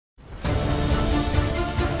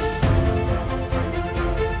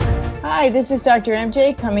Hi, this is Dr.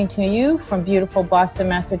 MJ coming to you from beautiful Boston,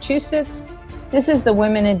 Massachusetts. This is the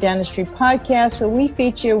Women in Dentistry podcast, where we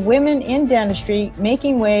feature women in dentistry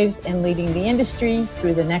making waves and leading the industry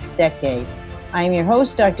through the next decade. I am your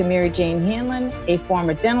host, Dr. Mary Jane Hanlon, a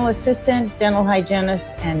former dental assistant, dental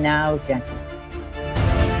hygienist, and now dentist.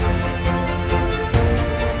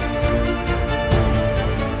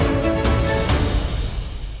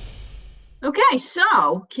 Okay,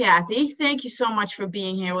 so Kathy, thank you so much for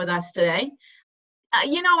being here with us today.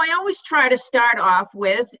 I always try to start off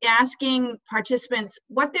with asking participants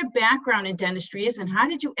what their background in dentistry is and how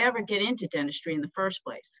did you ever get into dentistry in the first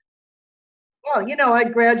place? Well, I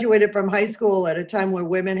graduated from high school at a time where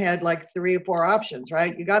women had like 3 or 4 options,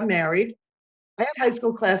 right? You got married. I had high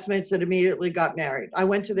school classmates that immediately got married. I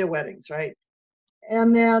went to their weddings, right?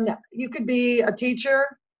 And then you could be a teacher,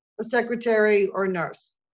 a secretary, or a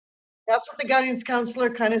nurse. That's what the guidance counselor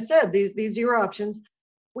kind of said. These are your options.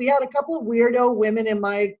 We had a couple of weirdo women in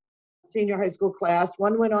my senior high school class.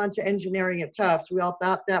 One went on to engineering at Tufts. We all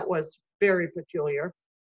thought that was very peculiar.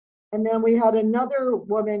 And then we had another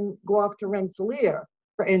woman go off to Rensselaer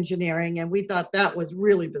for engineering, and we thought that was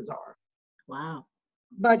really bizarre. Wow.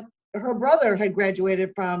 But her brother had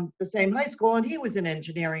graduated from the same high school, and he was in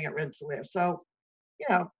engineering at Rensselaer. So,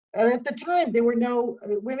 and at the time, there were no,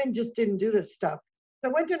 women just didn't do this stuff. So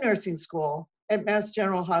I went to nursing school at Mass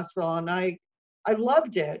General Hospital, and I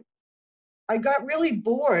loved it. I got really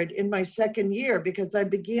bored in my second year because I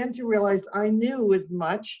began to realize I knew as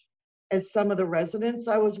much as some of the residents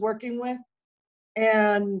I was working with.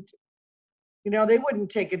 And, they wouldn't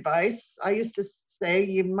take advice. I used to say,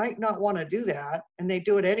 you might not want to do that. And they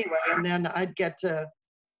do it anyway. And then I'd get to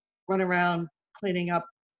run around cleaning up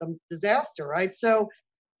the disaster, right? So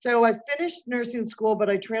I finished nursing school, but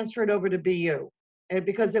I transferred over to BU. And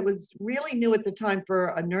because it was really new at the time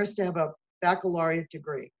for a nurse to have a baccalaureate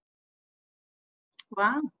degree.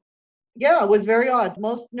 Wow. Yeah, it was very odd.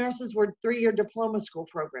 Most nurses were 3-year diploma school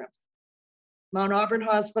programs. Mount Auburn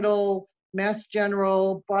Hospital, Mass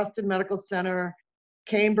General, Boston Medical Center,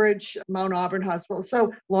 Cambridge, Mount Auburn Hospital.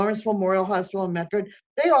 So Lawrence Memorial Hospital and Medford,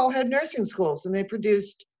 they all had nursing schools, and they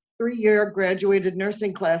produced 3-year graduated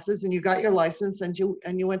nursing classes, and you got your license and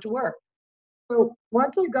you went to work. So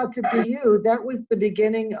once I got to BU, that was the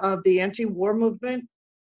beginning of the anti-war movement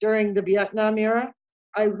during the Vietnam era.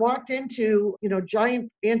 I walked into, giant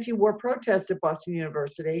anti-war protests at Boston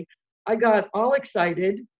University. I got all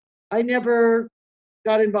excited. I never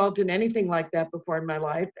got involved in anything like that before in my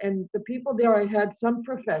life. And the people there, I had some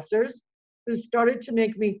professors who started to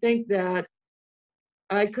make me think that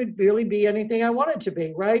I could really be anything I wanted to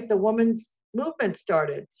be, right? The women's movement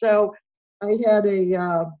started. So I had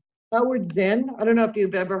a Howard Zinn. I don't know if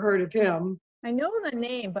you've ever heard of him. I know the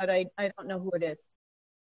name, but I don't know who it is.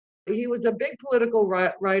 He was a big political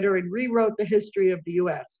writer and rewrote the history of the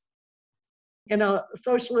U.S. in a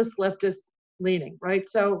socialist leftist leaning, right?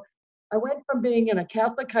 So I went from being in a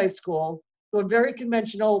Catholic high school to a very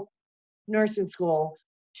conventional nursing school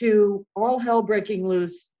to all hell breaking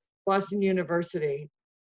loose Boston University.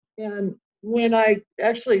 And when I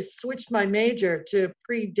actually switched my major to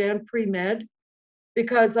pre-dent, pre-med,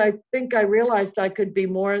 because I think I realized I could be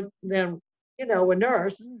more than, a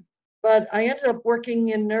nurse. But I ended up working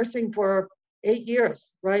in nursing for 8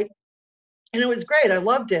 years, right? And it was great. I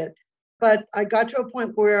loved it. But I got to a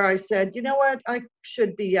point where I said, you know what? I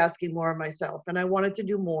should be asking more of myself. And I wanted to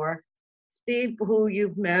do more. Steve, who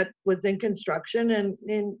you've met, was in construction,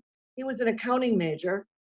 and he was an accounting major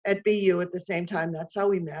at BU at the same time. That's how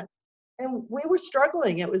we met. And we were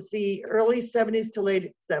struggling. It was the early 70s to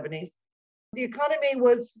late 70s. The economy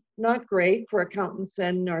was not great for accountants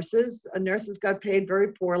and nurses. Nurses got paid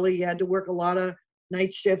very poorly. You had to work a lot of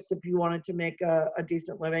night shifts if you wanted to make a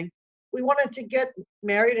decent living. We wanted to get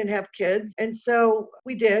married and have kids. And so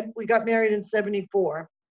we did. We got married in 74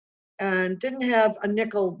 and didn't have a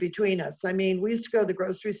nickel between us. I mean, we used to go to the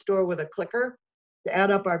grocery store with a clicker to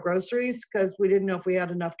add up our groceries because we didn't know if we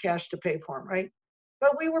had enough cash to pay for them, right?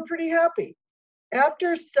 But we were pretty happy.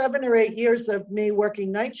 After 7 or 8 years of me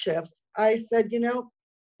working night shifts, I said,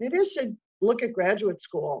 maybe I should look at graduate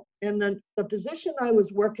school. And the position I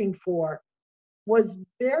was working for was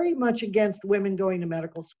very much against women going to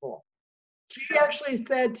medical school. She actually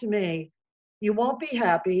said to me, you won't be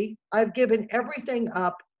happy. I've given everything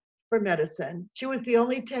up for medicine. She was the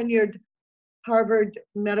only tenured Harvard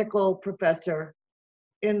medical professor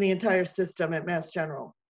in the entire system at Mass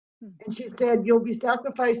General. And she said, you'll be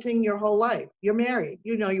sacrificing your whole life. You're married.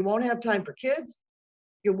 You won't have time for kids.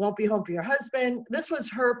 You won't be home for your husband. This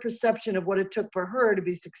was her perception of what it took for her to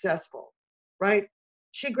be successful, right?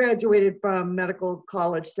 She graduated from medical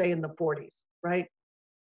college, say in the 40s, right?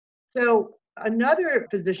 So another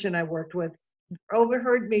physician I worked with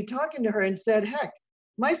overheard me talking to her and said, heck,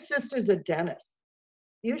 my sister's a dentist.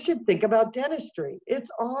 You should think about dentistry.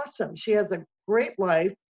 It's awesome. She has a great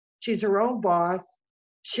life. She's her own boss.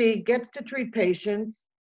 She gets to treat patients.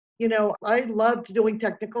 I loved doing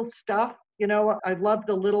technical stuff. I loved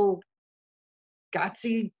the little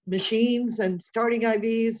Gotsy machines and starting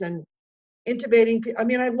IVs and intubating. I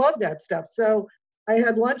mean, I love that stuff. So I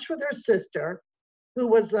had lunch with her sister, who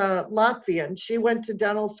was Latvian. She went to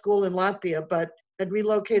dental school in Latvia, but had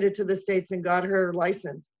relocated to the States and got her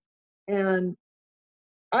license. And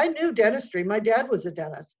I knew dentistry. My dad was a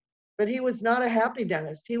dentist, but he was not a happy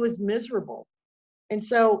dentist. He was miserable. And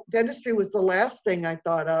so dentistry was the last thing I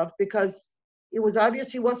thought of because it was obvious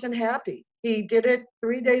he wasn't happy. He did it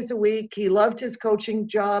 3 days a week. He loved his coaching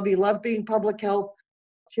job. He loved being public health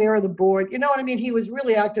chair of the board. You know what I mean? He was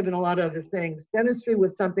really active in a lot of other things. Dentistry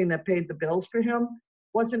was something that paid the bills for him.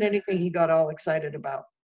 Wasn't anything he got all excited about.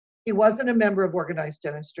 He wasn't a member of organized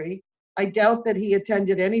dentistry. I doubt that he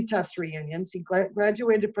attended any Tufts reunions. He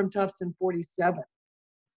graduated from Tufts in 47.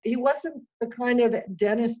 He wasn't the kind of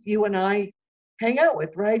dentist you and I hang out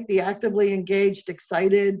with, right? The actively engaged,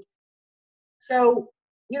 excited. So,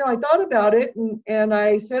 I thought about it and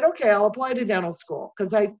I said, okay, I'll apply to dental school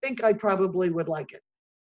because I think I probably would like it.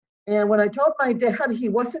 And when I told my dad, he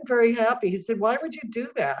wasn't very happy. He said, why would you do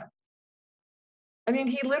that? I mean,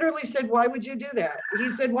 he literally said, why would you do that? He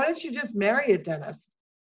said, why don't you just marry a dentist?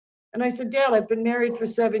 And I said, Dad, I've been married for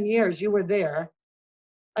 7 years. You were there.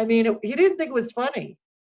 I mean, he didn't think it was funny.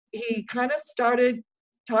 He kind of started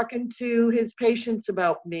talking to his patients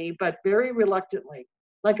about me, but very reluctantly.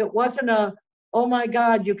 Like it wasn't oh my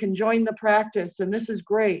God, you can join the practice and this is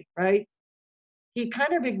great, right? He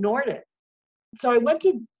kind of ignored it. So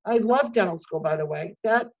I love dental school, by the way.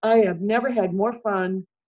 That I have never had more fun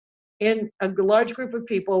in a large group of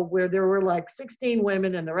people where there were like 16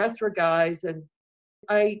 women and the rest were guys. And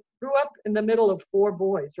I grew up in the middle of 4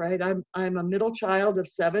 boys, right? I'm a middle child of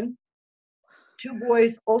 7, 2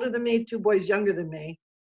 boys older than me, 2 boys younger than me.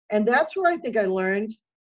 And that's where I think I learned,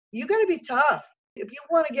 you got to be tough. If you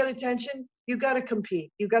want to get attention, you got to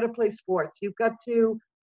compete. You got to play sports. You've got to,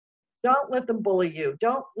 don't let them bully you.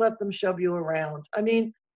 Don't let them shove you around. I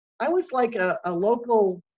mean, I was like a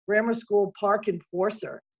local grammar school park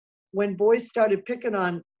enforcer. When boys started picking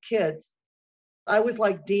on kids, I was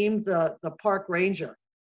like deemed the park ranger,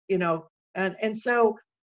 and so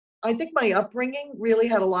I think my upbringing really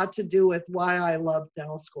had a lot to do with why I loved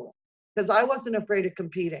dental school because I wasn't afraid of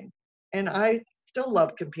competing and I still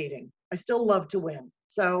love competing. I still love to win.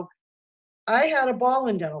 So I had a ball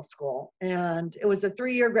in dental school and it was a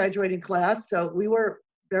 3-year graduating class. So we were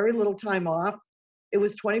very little time off. It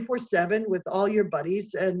was 24/7 with all your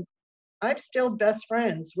buddies. And I'm still best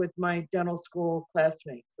friends with my dental school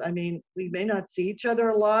classmates. I mean, we may not see each other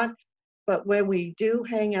a lot, but when we do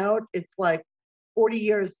hang out, it's like 40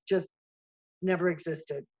 years just never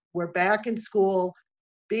existed. We're back in school,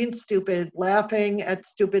 being stupid, laughing at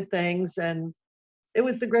stupid things, and it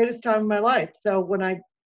was the greatest time of my life. So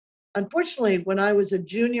unfortunately, when I was a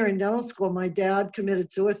junior in dental school, my dad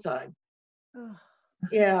committed suicide. Oh.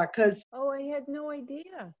 Yeah, because I had no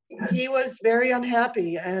idea. he was very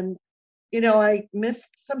unhappy. And, I missed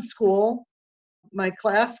some school. My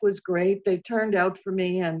class was great. They turned out for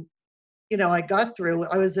me and, I got through.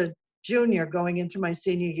 I was a junior going into my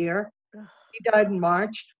senior year. He died in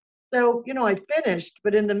March. So, I finished.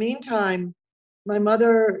 But in the meantime, my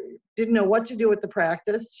mother didn't know what to do with the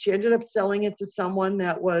practice. She ended up selling it to someone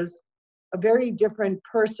that was a very different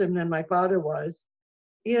person than my father was.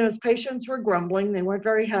 His patients were grumbling. They weren't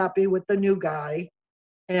very happy with the new guy.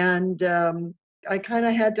 And I kind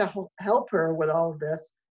of had to help her with all of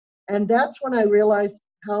this. And that's when I realized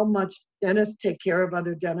how much dentists take care of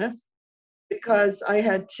other dentists, because I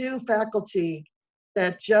had 2 faculty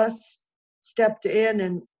that just stepped in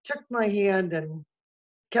and took my hand and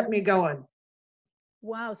kept me going.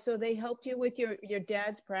 Wow. So they helped you with your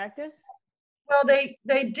dad's practice? Well,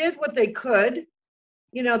 they did what they could.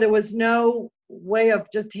 There was no way of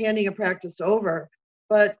just handing a practice over.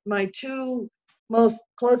 But my 2 most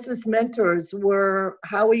closest mentors were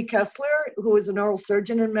Howie Kessler, who was an oral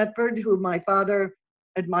surgeon in Medford, who my father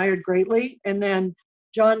admired greatly, and then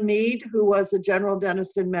John Mead, who was a general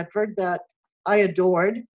dentist in Medford that I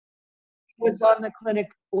adored. He was on the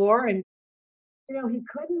clinic floor and, he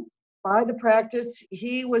couldn't buy the practice.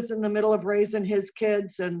 He was in the middle of raising his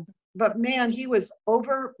kids but man, he was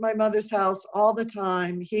over my mother's house all the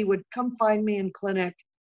time. He would come find me in clinic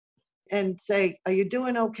and say, are you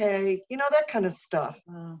doing okay? That kind of stuff.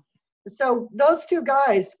 Wow. So those 2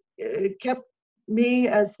 guys kept me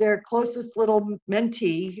as their closest little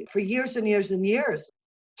mentee for years and years and years.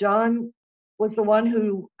 John was the one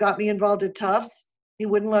who got me involved at Tufts. He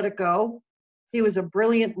wouldn't let it go. He was a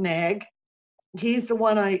brilliant nag. He's the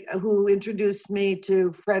one who introduced me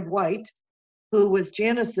to Fred White, who was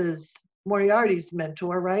Janice's Moriarty's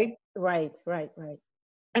mentor, right? Right.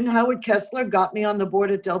 And Howard Kessler got me on the board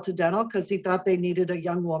at Delta Dental because he thought they needed a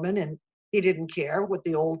young woman and he didn't care what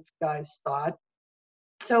the old guys thought.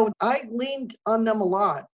 So I leaned on them a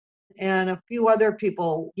lot. And a few other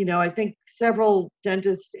people, I think several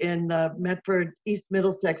dentists in the Medford, East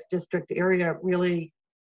Middlesex district area really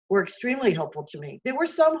were extremely helpful to me. There were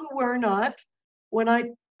some who were not. When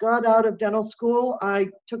I got out of dental school, I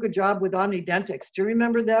took a job with Omnidentics. Do you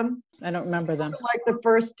remember them? I don't remember them. Like the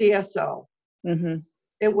first DSO. Mm-hmm.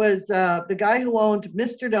 It was the guy who owned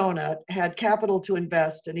Mr. Donut had capital to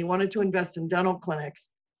invest, and he wanted to invest in dental clinics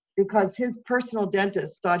because his personal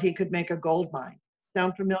dentist thought he could make a gold mine.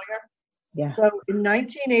 Sound familiar? Yeah. So in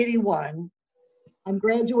 1981, I'm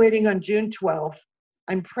graduating on June 12th.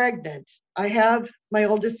 I'm pregnant. I have my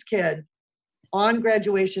oldest kid on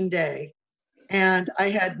graduation day, and I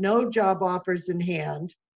had no job offers in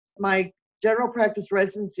hand. My general practice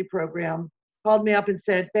residency program called me up and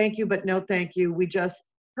said, "Thank you, but no thank you. We just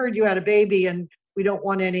heard you had a baby, and we don't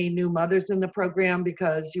want any new mothers in the program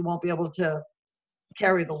because you won't be able to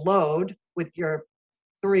carry the load with your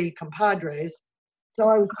 3 compadres." So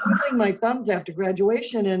I was twiddling my thumbs after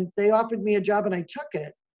graduation, and they offered me a job, and I took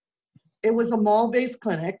it. It was a mall-based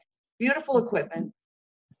clinic, beautiful equipment,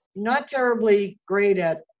 not terribly great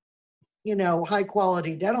at,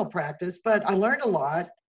 high-quality dental practice, but I learned a lot.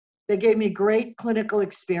 They gave me great clinical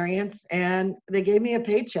experience, and they gave me a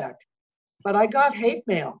paycheck. But I got hate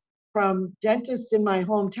mail from dentists in my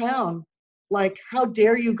hometown, like, "How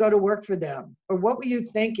dare you go to work for them?" Or "What were you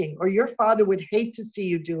thinking?" Or "Your father would hate to see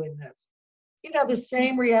you doing this." The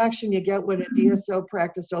same reaction you get when a DSO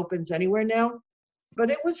practice opens anywhere now.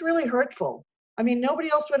 But it was really hurtful. I mean, nobody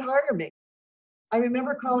else would hire me. I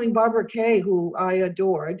remember calling Barbara Kay, who I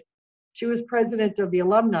adored. She was president of the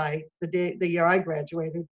alumni the year I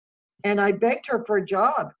graduated. And I begged her for a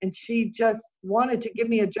job. And she just wanted to give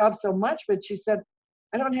me a job so much, but she said,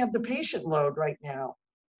 "I don't have the patient load right now."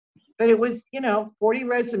 But it was, 40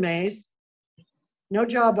 resumes, no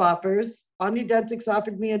job offers. Omnidentics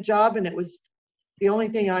offered me a job, and it was the only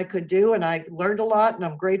thing I could do. And I learned a lot, and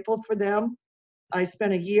I'm grateful for them. I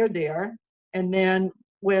spent a year there. And then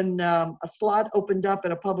when a slot opened up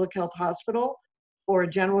at a public health hospital for a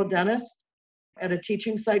general dentist at a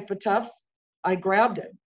teaching site for Tufts, I grabbed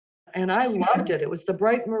it. And I loved it. It was the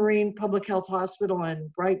Brighton Marine Public Health Hospital in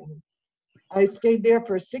Brighton. I stayed there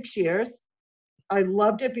for 6 years. I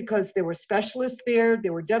loved it because there were specialists there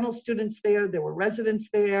were dental students there were residents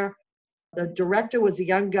there. The director was a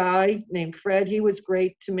young guy named Fred. He was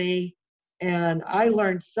great to me. And I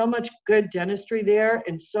learned so much good dentistry there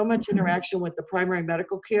and so much interaction with the primary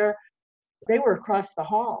medical care. They were across the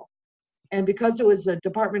hall. And because it was a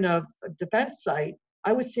Department of Defense site,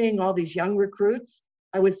 I was seeing all these young recruits.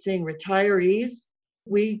 I was seeing retirees.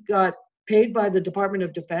 We got paid by the Department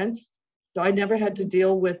of Defense, so I never had to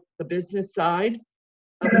deal with the business side,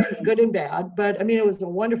 which was good and bad. But I mean, it was a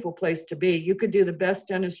wonderful place to be. You could do the best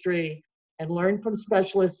dentistry and learn from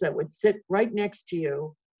specialists that would sit right next to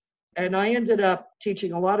you. And I ended up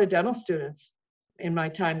teaching a lot of dental students in my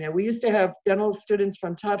time there. We used to have dental students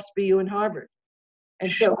from Tufts, BU, and Harvard.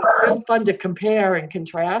 And so it was real fun to compare and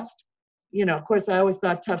contrast. Of course, I always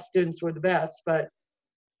thought Tufts students were the best, but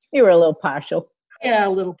You were a little partial. yeah, a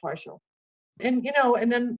little partial. And,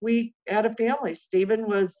 and then we had a family. Stephen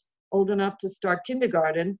was old enough to start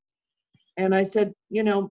kindergarten. And I said,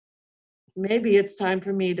 maybe it's time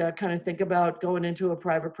for me to kind of think about going into a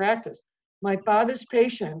private practice. My father's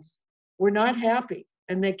patients were not happy.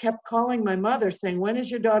 And they kept calling my mother saying, "When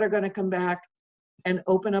is your daughter going to come back and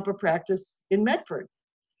open up a practice in Medford?"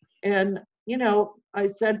 And, I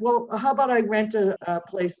said, "Well, how about I rent a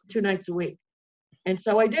place 2 nights a week?" And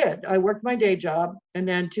so I did. I worked my day job. And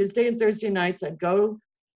then Tuesday and Thursday nights,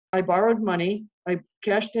 I borrowed money. I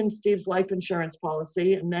cashed in Steve's life insurance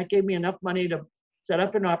policy, and that gave me enough money to set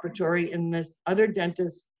up an operatory in this other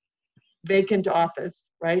dentist's vacant office,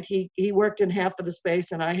 right? He worked in half of the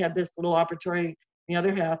space, and I had this little operatory in the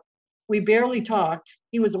other half. We barely talked.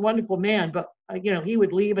 He was a wonderful man, but, he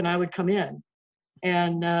would leave and I would come in.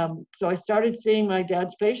 And so I started seeing my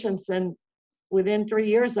dad's patients, and within 3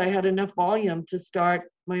 years, I had enough volume to start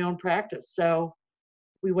my own practice. So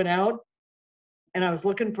we went out, and I was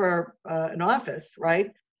looking for an office,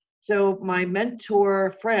 right? So my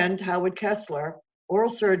mentor friend, Howard Kessler,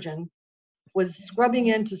 oral surgeon, was scrubbing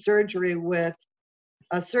into surgery with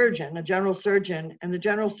a surgeon, a general surgeon, and the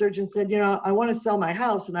general surgeon said, I want to sell my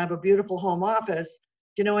house and I have a beautiful home office.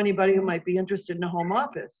 Do you know anybody who might be interested in a home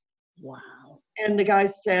office? Wow. And the guy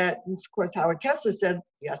said, and of course, Howard Kessler said,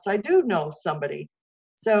 yes, I do know somebody.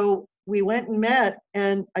 So we went and met,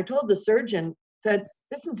 and I told the surgeon, said,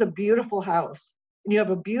 this is a beautiful house, and you have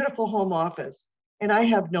a beautiful home office, and I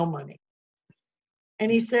have no money.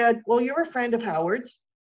 And he said, well, you're a friend of Howard's,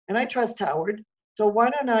 and I trust Howard, so why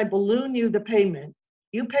don't I balloon you the payment?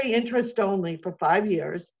 You pay interest only for 5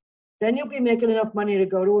 years, then you'll be making enough money to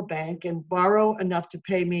go to a bank and borrow enough to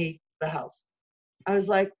pay me the house. I was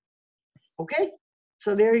like, okay,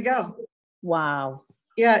 so there you go. Wow.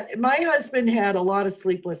 Yeah, my husband had a lot of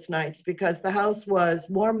sleepless nights because the house was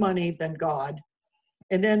more money than God.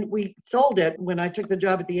 And then we sold it when I took the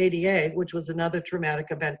job at the ADA, which was another traumatic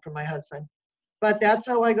event for my husband. But that's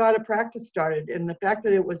how I got a practice started. And the fact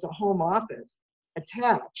that it was a home office,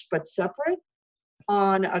 attached but separate,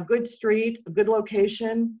 on a good street, a good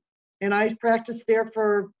location. And I practiced there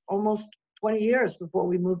for almost 20 years before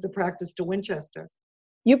we moved the practice to Winchester.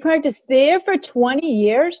 You practiced there for 20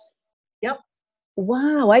 years? Yep.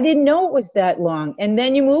 Wow, I didn't know it was that long. And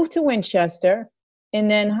then you moved to Winchester. And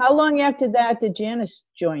then how long after that did Janice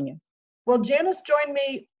join you? Well, Janice joined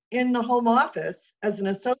me in the home office as an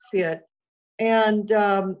associate. And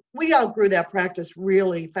we outgrew that practice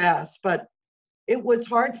really fast, but it was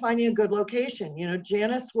hard finding a good location.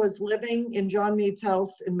 Janice was living in John Mead's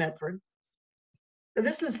house in Medford.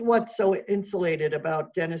 This is what's so insulated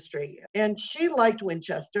about dentistry. And she liked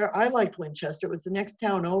Winchester. I liked Winchester. It was the next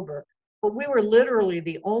town over. But we were literally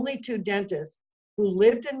the only two dentists who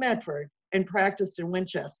lived in Medford and practiced in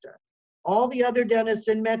Winchester. All the other dentists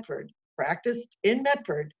in Medford practiced in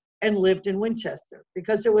Medford and lived in Winchester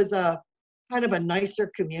because it was a kind of a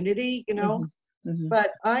nicer community, Mm-hmm. Mm-hmm.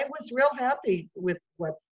 But I was real happy with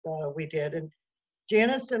what we did. And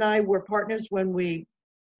Janice and I were partners when we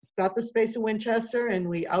got the space in Winchester, and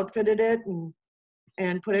we outfitted it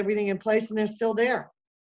and put everything in place, and they're still there.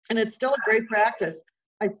 And it's still a great practice.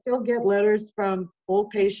 I still get letters from old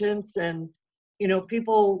patients, and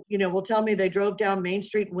people will tell me they drove down Main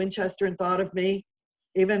Street in Winchester and thought of me,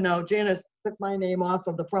 even though Janice took my name off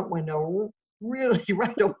of the front window really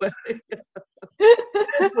right away.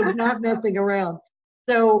 Janice was not messing around.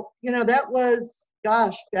 So that was,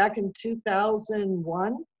 back in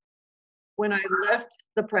 2001 when I left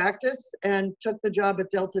the practice and took the job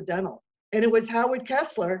at Delta Dental. And it was Howard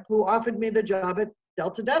Kessler who offered me the job at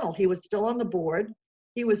Delta Dental. He was still on the board.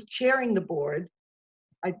 He was chairing the board,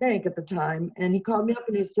 I think, at the time. And he called me up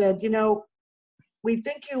and he said, we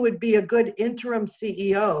think you would be a good interim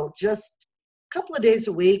CEO, just a couple of days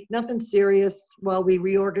a week, nothing serious, while we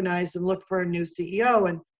reorganize and look for a new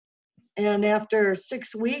CEO. And after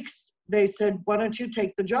 6 weeks, they said, why don't you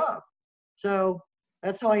take the job? So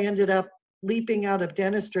that's how I ended up leaping out of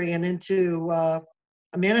dentistry and into a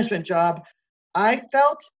management job. I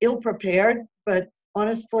felt ill-prepared, but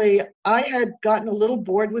honestly, I had gotten a little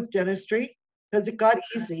bored with dentistry because it got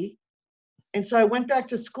easy. And so I went back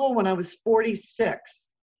to school when I was 46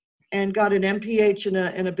 and got an MPH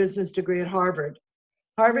and a business degree at Harvard.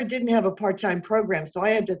 Harvard didn't have a part-time program, so I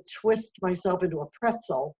had to twist myself into a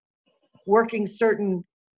pretzel, working certain,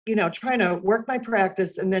 trying to work my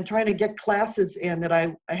practice and then trying to get classes in that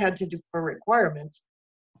I had to do for requirements.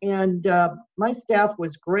 And my staff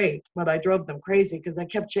was great, but I drove them crazy because I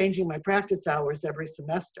kept changing my practice hours every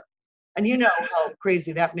semester. And you know how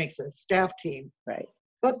crazy that makes a staff team. Right.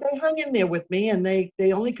 But they hung in there with me, and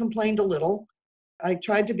they only complained a little. I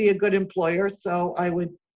tried to be a good employer, so I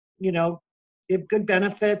would, give good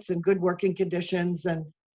benefits and good working conditions and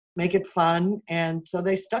make it fun. And so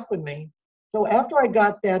they stuck with me. So after I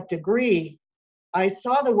got that degree, I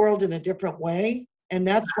saw the world in a different way. And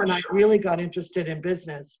that's when I really got interested in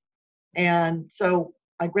business. And so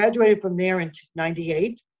I graduated from there in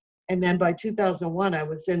 98. And then by 2001, I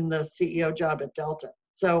was in the CEO job at Delta.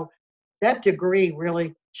 So that degree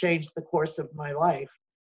really changed the course of my life,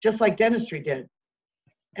 just like dentistry did.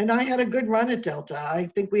 And I had a good run at Delta. I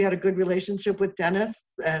think we had a good relationship with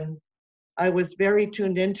dentists, and I was very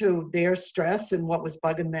tuned into their stress and what was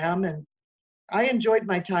bugging them. And I enjoyed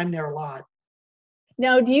my time there a lot.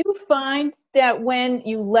 Now, do you find that when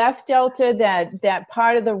you left Delta, that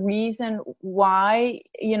part of the reason why,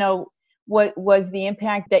 what was the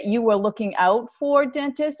impact that you were looking out for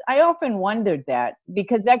dentists? I often wondered that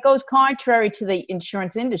because that goes contrary to the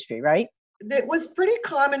insurance industry, right? It was pretty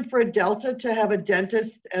common for a Delta to have a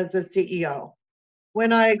dentist as a CEO.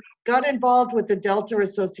 When I got involved with the Delta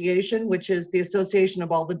Association, which is the association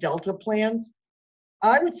of all the Delta plans,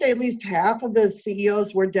 I would say at least half of the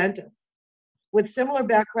CEOs were dentists with similar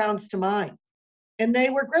backgrounds to mine. And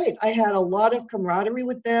they were great. I had a lot of camaraderie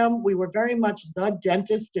with them. We were very much the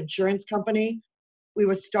dentist insurance company. We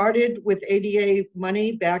were started with ADA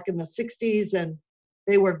money back in the 60s, and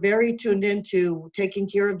they were very tuned into taking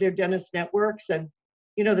care of their dentist networks. And,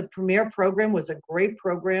 the Premier program was a great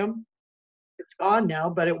program. It's gone now,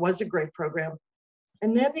 but it was a great program.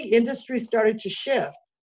 And then the industry started to shift.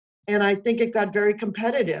 And I think it got very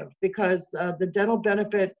competitive because the dental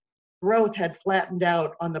benefit growth had flattened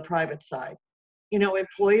out on the private side.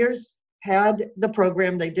 Employers had the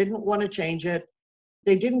program. They didn't want to change it.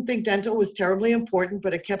 They didn't think dental was terribly important,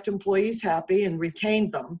 but it kept employees happy and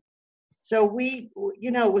retained them. So it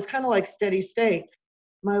was kind of like steady state.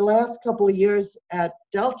 My last couple of years at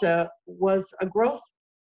Delta was a growth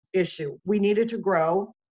issue. We needed to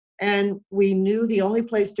grow, and we knew the only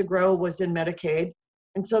place to grow was in Medicaid.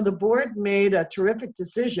 And so the board made a terrific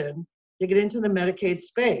decision to get into the Medicaid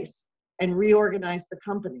space and reorganize the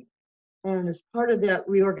company. And as part of that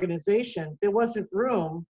reorganization, there wasn't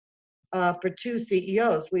room for two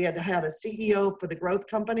CEOs. We had to have a CEO for the growth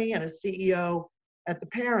company and a CEO at the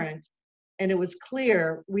parent. And it was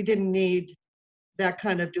clear we didn't need that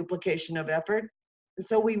kind of duplication of effort.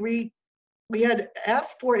 So we had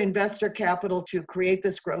asked for investor capital to create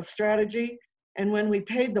this growth strategy. And when we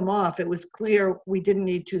paid them off, it was clear we didn't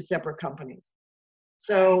need two separate companies.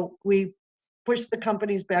 So we pushed the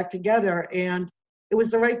companies back together, and it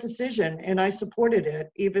was the right decision. And I supported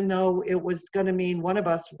it, even though it was going to mean one of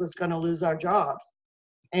us was going to lose our jobs.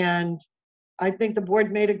 And I think the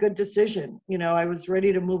board made a good decision. I was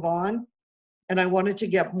ready to move on, and I wanted to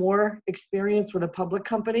get more experience with a public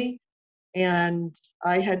company. And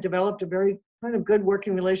I had developed a very kind of good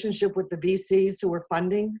working relationship with the VCs who were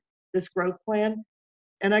funding this growth plan.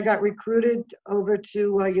 And I got recruited over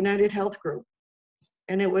to United Health Group.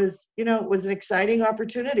 And it was an exciting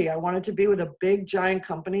opportunity. I wanted to be with a big, giant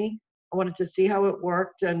company. I wanted to see how it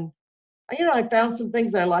worked. And, I found some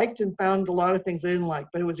things I liked and found a lot of things I didn't like,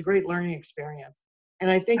 but it was a great learning experience. And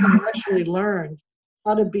I think I actually learned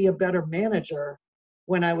how to be a better manager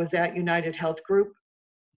when I was at United Health Group.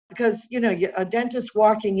 Because, a dentist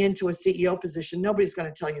walking into a CEO position, nobody's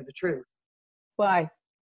going to tell you the truth. Why?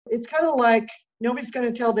 It's kind of like nobody's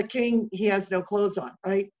going to tell the king he has no clothes on,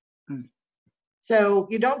 right? Mm. So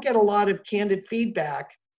you don't get a lot of candid feedback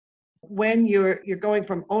when you're going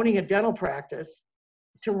from owning a dental practice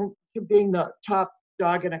to being the top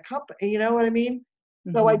dog in a company. You know what I mean?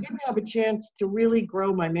 Mm-hmm. So I didn't have a chance to really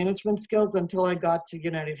grow my management skills until I got to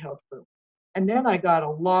United Health Group. And then I got a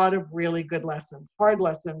lot of really good lessons, hard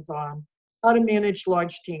lessons on how to manage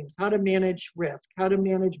large teams, how to manage risk, how to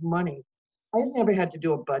manage money. I never had to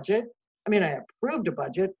do a budget. I mean, I approved a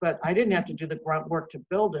budget, but I didn't have to do the grunt work to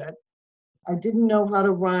build it. I didn't know how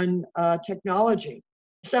to run technology.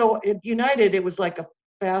 So at United, it was like a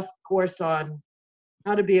fast course on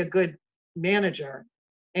how to be a good manager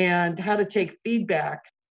and how to take feedback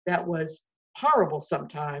that was horrible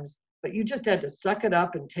sometimes, but you just had to suck it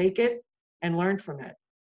up and take it and learn from it.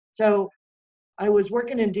 So I was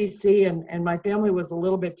working in DC, and my family was a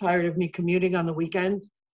little bit tired of me commuting on the weekends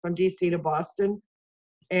from DC to Boston.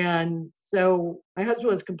 And so my husband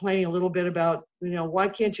was complaining a little bit about, why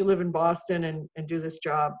can't you live in Boston and do this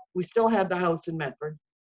job? We still had the house in Medford.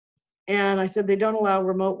 And I said, they don't allow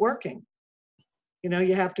remote working.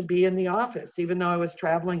 You have to be in the office, even though I was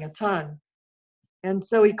traveling a ton. And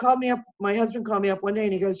so he called me up, my husband called me up one day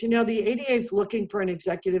and he goes, the ADA is looking for an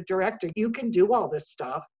executive director. You can do all this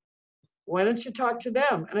stuff. Why don't you talk to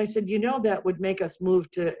them? And I said, that would make us move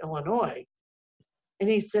to Illinois.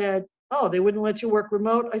 And he said, oh, they wouldn't let you work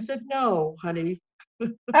remote? I said, no, honey.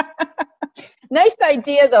 Nice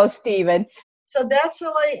idea though, Stephen. So that's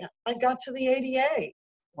how I got to the ADA.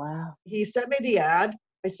 Wow. He sent me the ad.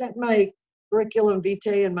 I sent my curriculum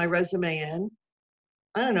vitae and my resume in.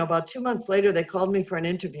 I don't know, about 2 months later, they called me for an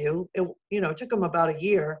interview. It took them about a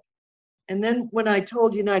year. And then when I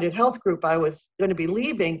told United Health Group I was going to be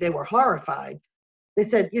leaving, they were horrified. They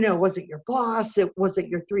said, was it your boss? Was it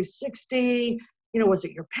your 360? Was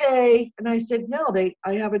it your pay? And I said, no,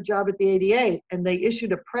 I have a job at the ADA. And they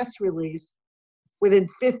issued a press release within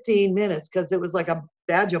 15 minutes because it was like a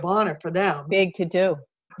badge of honor for them. Big to do.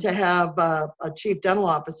 To have a chief dental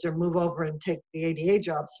officer move over and take the ADA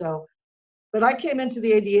job. But I came into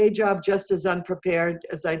the ADA job just as unprepared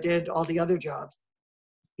as I did all the other jobs.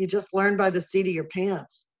 You just learn by the seat of your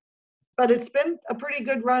pants. But it's been a pretty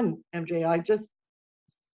good run, MJ.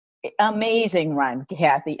 Amazing run,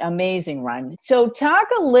 Kathy. Amazing run. So talk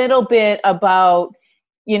a little bit about,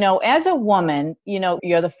 as a woman,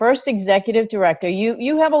 you're the first executive director.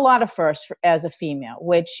 You have a lot of firsts as a female,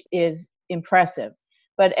 which is impressive.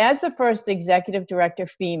 But as the first executive director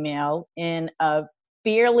female in a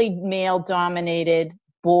fairly male dominated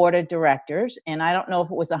board of directors, and I don't know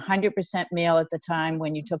if it was 100% male at the time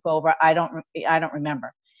when you took over. I don't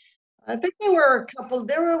remember. I think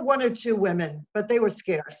there were one or two women, but they were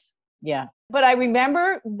scarce. Yeah. But I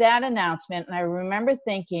remember that announcement, and I remember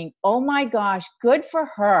thinking, oh my gosh, good for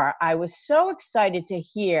her. I was so excited to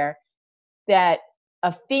hear that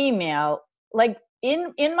a female, like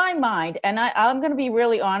in my mind, and I'm going to be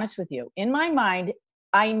really honest with you, in my mind,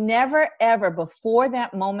 I never, ever before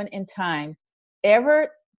that moment in time, ever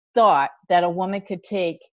thought that a woman could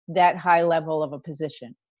take that high level of a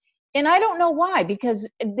position. And I don't know why, because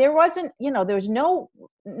there wasn't, there was no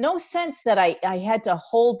sense that I had to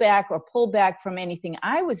hold back or pull back from anything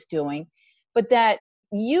I was doing, but that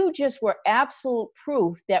you just were absolute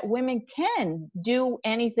proof that women can do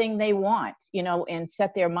anything they want, and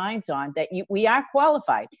set their minds on that we are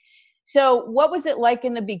qualified. So what was it like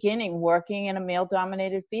in the beginning working in a male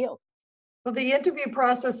dominated field? Well, the interview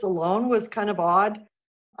process alone was kind of odd.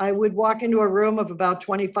 I would walk into a room of about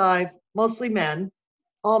 25, mostly men,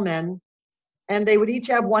 all men, and they would each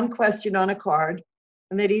have one question on a card,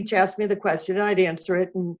 and they'd each ask me the question, and I'd answer it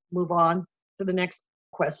and move on to the next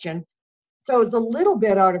question. So it was a little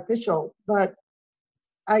bit artificial, but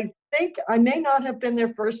I think I may not have been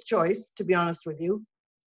their first choice, to be honest with you.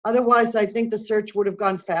 Otherwise, I think the search would have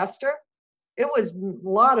gone faster. It was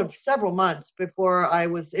several months before I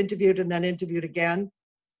was interviewed and then interviewed again.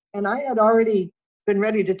 And I had already been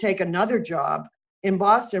ready to take another job in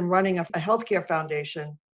Boston running a healthcare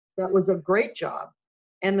foundation. That was a great job.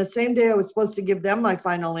 And the same day I was supposed to give them my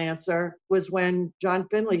final answer was when John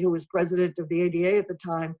Finley, who was president of the ADA at the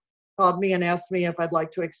time, called me and asked me if I'd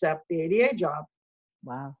like to accept the ADA job.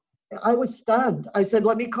 Wow. I was stunned. I said,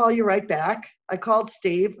 let me call you right back. I called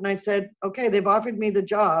Steve and I said, okay, they've offered me the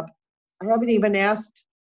job. I haven't even asked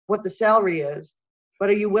what the salary is, but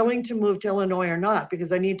are you willing to move to Illinois or not?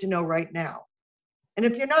 Because I need to know right now. And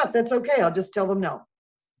if you're not, that's okay. I'll just tell them no.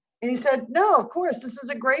 And he said, no, of course, this is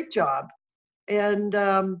a great job. And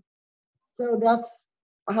so that's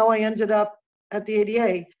how I ended up at the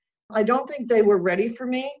ADA. I don't think they were ready for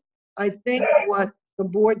me. I think what the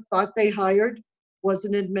board thought they hired was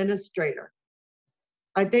an administrator.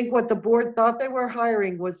 I think what the board thought they were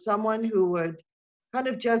hiring was someone who would kind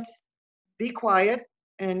of just be quiet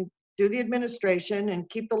and do the administration and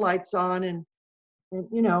keep the lights on. And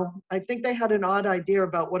I think they had an odd idea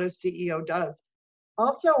about what a CEO does.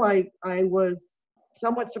 Also, I was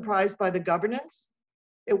somewhat surprised by the governance.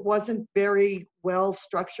 It wasn't very well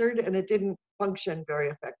structured and it didn't function very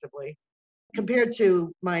effectively compared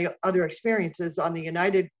to my other experiences on the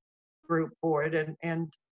United Group board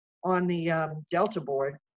and on the Delta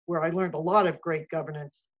board, where I learned a lot of great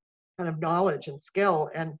governance kind of knowledge and skill.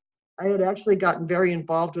 And I had actually gotten very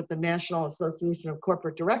involved with the National Association of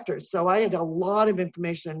Corporate Directors. So I had a lot of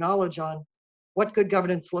information and knowledge on what good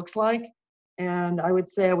governance looks like. And I would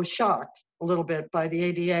say I was shocked a little bit by the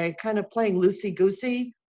ADA. Kind of playing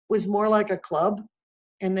loosey-goosey, was more like a club,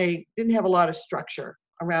 and they didn't have a lot of structure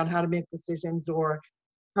around how to make decisions or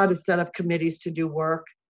how to set up committees to do work.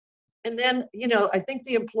 And then, I think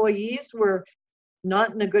the employees were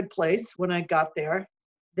not in a good place when I got there.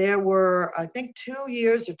 There were, I think, 2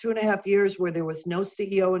 years or 2.5 years where there was no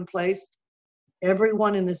CEO in place.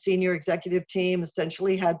 Everyone in the senior executive team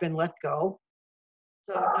essentially had been let go.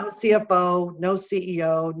 So no CFO, no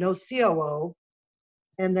CEO, no COO,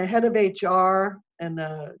 and the head of HR and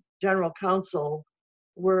the general counsel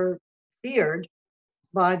were feared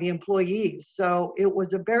by the employees. So it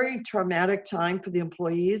was a very traumatic time for the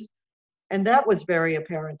employees. And that was very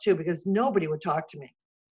apparent too, because nobody would talk to me.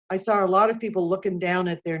 I saw a lot of people looking down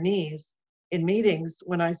at their knees in meetings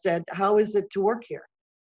when I said, how is it to work here?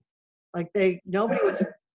 Like nobody was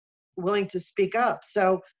willing to speak up.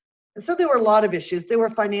 So there were a lot of issues. There were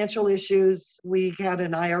financial issues. We had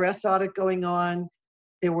an IRS audit going on.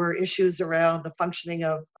 There were issues around the functioning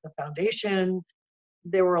of the foundation.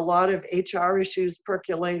 There were a lot of HR issues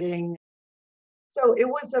percolating. So it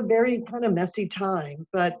was a very kind of messy time.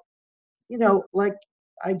 But, like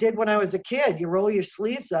I did when I was a kid, you roll your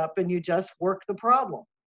sleeves up and you just work the problem,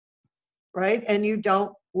 right? And you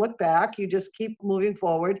don't look back. You just keep moving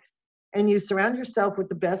forward. And you surround yourself with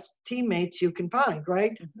the best teammates you can find,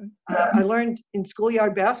 right? Mm-hmm. I learned in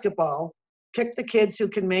schoolyard basketball, pick the kids who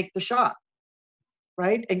can make the shot,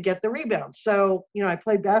 right? And get the rebound. So, I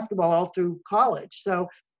played basketball all through college. So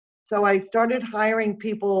I started hiring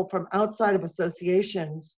people from outside of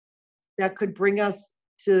associations that could bring us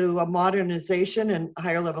to a modernization and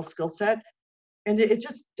higher level skill set. And it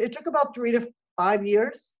took about 3 to 5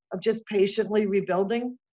 years of just patiently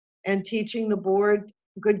rebuilding and teaching the board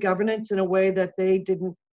good governance in a way that they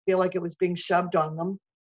didn't feel like it was being shoved on them.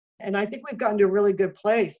 And I think we've gotten to a really good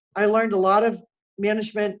place. I learned a lot of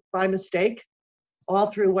management by mistake all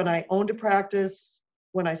through when I owned a practice,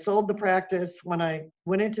 when I sold the practice, when I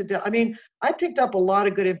went into, I picked up a lot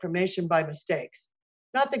of good information by mistakes.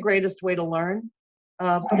 Not the greatest way to learn,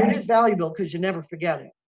 but it is valuable because you never forget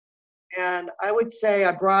it. And I would say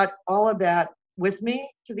I brought all of that with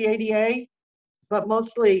me to the ADA, but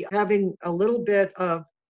mostly having a little bit of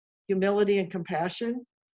humility and compassion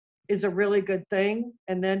is a really good thing.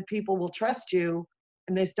 And then people will trust you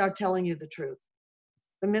and they start telling you the truth.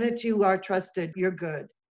 The minute you are trusted, you're good.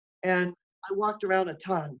 And I walked around a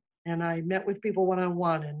ton and I met with people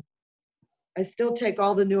one-on-one, and I still take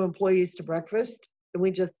all the new employees to breakfast and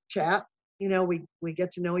we just chat. We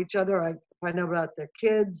get to know each other. I find out about their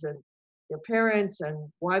kids and their parents and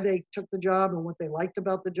why they took the job and what they liked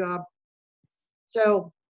about the job.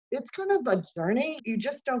 So it's kind of a journey. You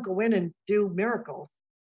just don't go in and do miracles.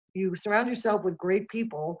 You surround yourself with great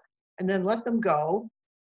people and then let them go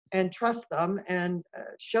and trust them and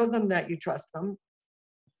show them that you trust them,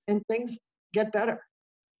 and things get better.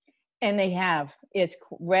 And they have. It's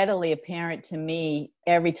readily apparent to me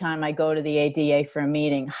every time I go to the ADA for a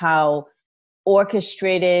meeting how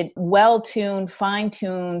orchestrated, well-tuned,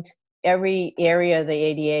 fine-tuned every area the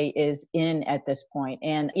ADA is in at this point.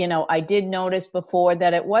 And, I did notice before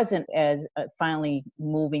that it wasn't as a finely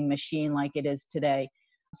moving machine like it is today.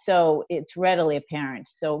 So it's readily apparent.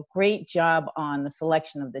 So great job on the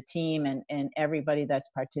selection of the team and everybody that's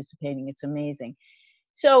participating. It's amazing.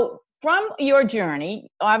 So from your journey,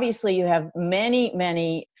 obviously you have many,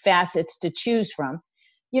 many facets to choose from.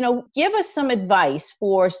 Give us some advice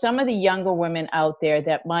for some of the younger women out there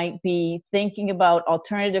that might be thinking about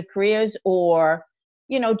alternative careers or,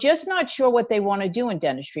 just not sure what they want to do in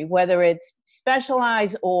dentistry, whether it's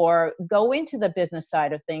specialize or go into the business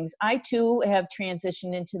side of things. I too have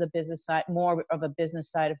transitioned into the business side, more of a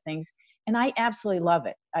business side of things, and I absolutely love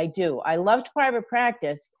it. I do. I loved private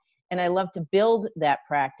practice and I love to build that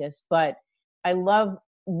practice, but I love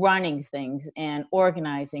running things and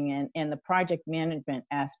organizing and the project management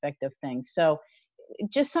aspect of things. So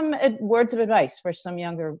just some words of advice for some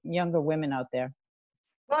younger women out there.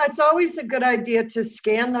 Well, it's always a good idea to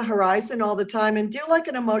scan the horizon all the time and do like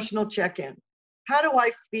an emotional check-in. How do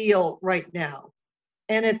I feel right now?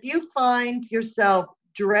 And if you find yourself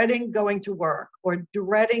dreading going to work or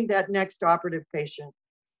dreading that next operative patient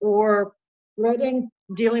or dreading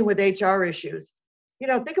dealing with HR issues,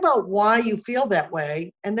 think about why you feel that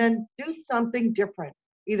way and then do something different.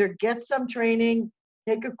 Either get some training,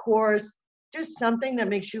 take a course, do something that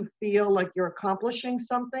makes you feel like you're accomplishing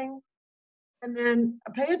something. And then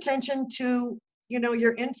pay attention to,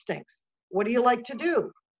 your instincts. What do you like to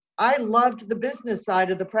do? I loved the business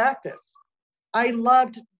side of the practice. I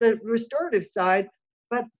loved the restorative side,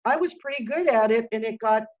 but I was pretty good at it and it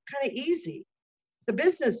got kind of easy. The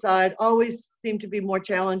business side always seemed to be more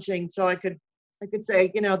challenging. So I could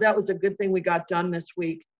say, that was a good thing we got done this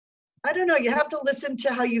week. I don't know. You have to listen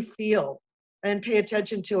to how you feel and pay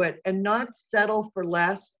attention to it and not settle for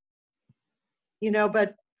less,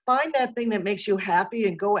 but find that thing that makes you happy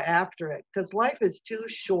and go after it, because life is too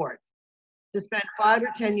short to spend 5 or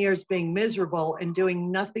 10 years being miserable and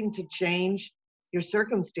doing nothing to change your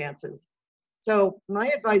circumstances. So my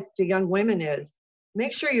advice to young women is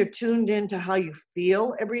make sure you're tuned into how you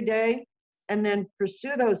feel every day and then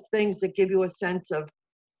pursue those things that give you a sense of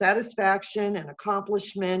satisfaction and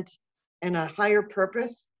accomplishment and a higher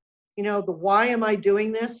purpose. The why am I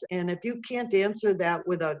doing this? And if you can't answer that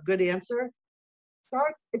with a good answer,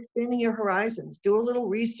 start expanding your horizons. Do a little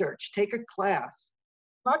research, take a class,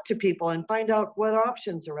 talk to people and find out what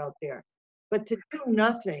options are out there. But to do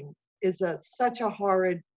nothing is such a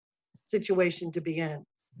horrid situation to be in.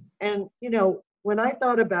 And, when I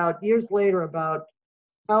thought about years later about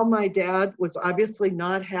how my dad was obviously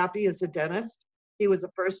not happy as a dentist, he was a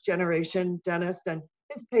first generation dentist and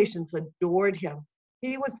his patients adored him.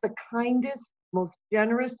 He was the kindest, most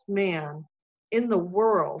generous man in the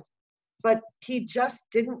world. But he just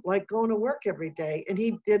didn't like going to work every day. And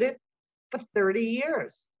he did it for 30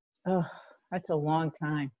 years. Oh, that's a long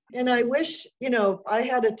time. And I wish, I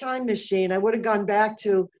had a time machine. I would have gone back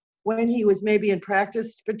to when he was maybe in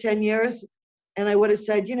practice for 10 years. And I would have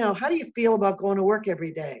said, how do you feel about going to work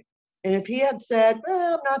every day? And if he had said,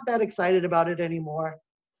 well, I'm not that excited about it anymore,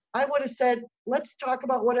 I would have said, let's talk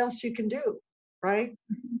about what else you can do, right?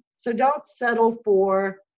 Mm-hmm. So don't settle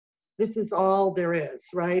for this is all there is,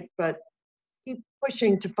 right? But keep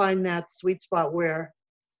pushing to find that sweet spot where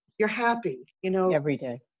you're happy, every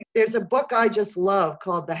day. There's a book I just love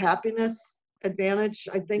called The Happiness Advantage,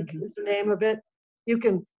 I think is the name of it. You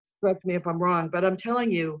can correct me if I'm wrong, but I'm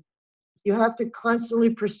telling you, you have to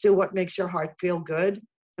constantly pursue what makes your heart feel good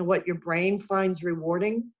and what your brain finds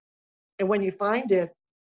rewarding. And when you find it,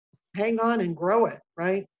 hang on and grow it,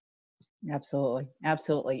 right? Absolutely.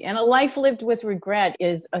 Absolutely. And a life lived with regret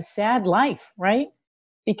is a sad life, right?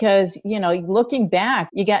 Because, looking back,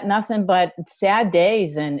 you got nothing but sad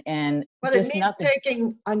days and But it just means nothing.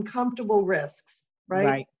 taking uncomfortable risks, right?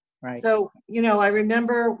 Right. Right. So, I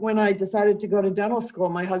remember when I decided to go to dental school,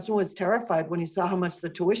 my husband was terrified when he saw how much the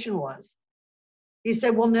tuition was. He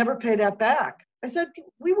said, "We'll never pay that back." I said,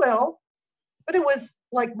 "We will." But it was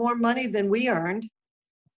like more money than we earned.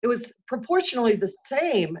 It was proportionally the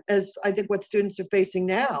same as I think what students are facing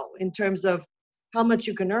now in terms of how much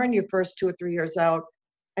you can earn your first 2 or 3 years out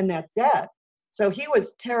and that debt. So he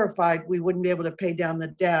was terrified we wouldn't be able to pay down the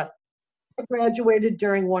debt. I graduated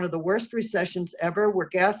during one of the worst recessions ever, where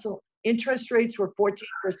interest rates were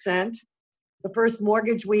 14%. The first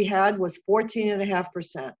mortgage we had was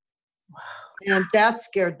 14.5%. And that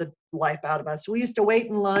scared the life out of us. We used to wait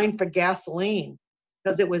in line for gasoline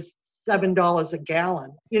because it was $7 a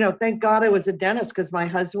gallon. Thank God I was a dentist, because my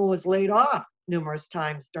husband was laid off numerous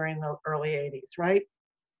times during the early 80s, right?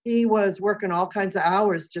 He was working all kinds of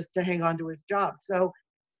hours just to hang on to his job. So,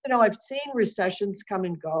 I've seen recessions come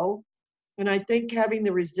and go. And I think having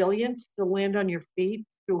the resilience to land on your feet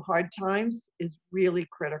through hard times is really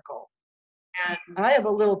critical. And I have a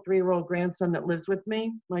little 3-year-old grandson that lives with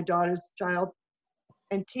me, my daughter's child,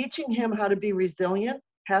 and teaching him how to be resilient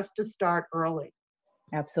has to start early.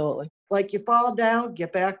 Absolutely. Like, you fall down,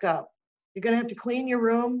 get back up. You're going to have to clean your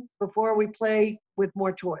room before we play with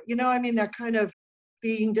more toy. That kind of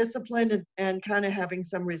being disciplined and kind of having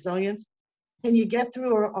some resilience. Can you get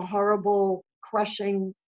through a horrible,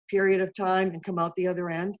 crushing period of time and come out the other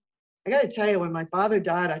end? I got to tell you, when my father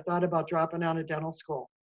died, I thought about dropping out of dental school.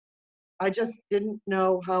 I just didn't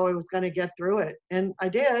know how I was going to get through it. And I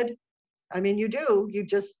did. You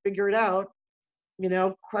just figure it out.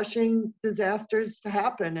 Crushing disasters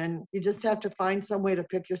happen, and you just have to find some way to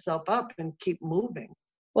pick yourself up and keep moving.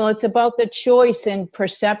 Well, it's about the choice and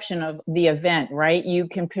perception of the event, right? You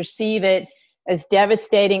can perceive it as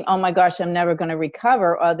devastating. Oh my gosh, I'm never going to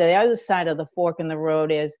recover. Or the other side of the fork in the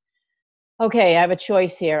road is, okay, I have a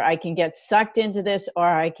choice here. I can get sucked into this, or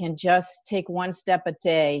I can just take one step a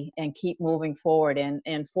day and keep moving forward.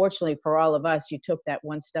 And fortunately for all of us, you took that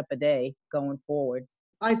one step a day going forward.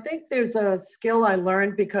 I think there's a skill I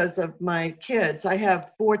learned because of my kids. I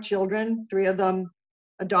have 4 children, 3 of them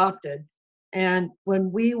adopted. And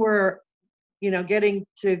when we were, getting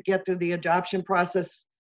to get through the adoption process,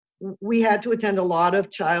 we had to attend a lot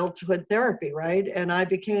of childhood therapy, right? And I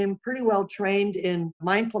became pretty well trained in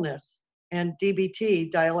mindfulness and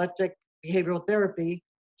DBT, dialectic behavioral therapy,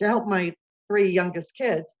 to help my 3 youngest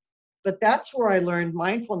kids. But that's where I learned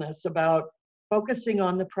mindfulness, about focusing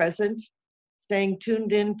on the present, staying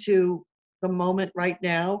tuned into the moment right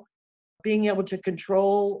now, being able to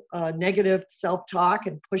control negative self-talk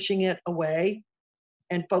and pushing it away,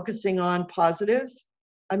 and focusing on positives.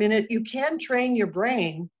 You can train your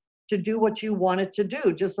brain to do what you want it to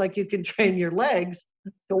do, just like you can train your legs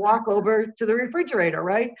to walk over to the refrigerator,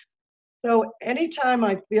 right? So anytime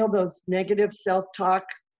I feel those negative self-talk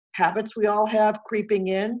habits we all have creeping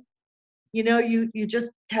in, you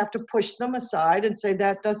just have to push them aside and say,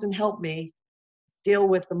 that doesn't help me deal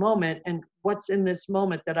with the moment, and what's in this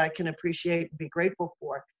moment that I can appreciate and be grateful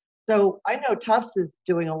for. So I know Tufts is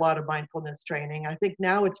doing a lot of mindfulness training. I think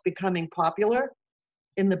now it's becoming popular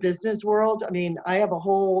in the business world. I have a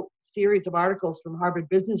whole series of articles from Harvard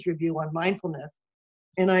Business Review on mindfulness,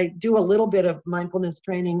 and I do a little bit of mindfulness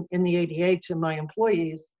training in the ADA to my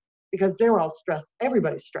employees, because they're all stressed.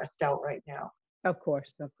 Everybody's stressed out right now. Of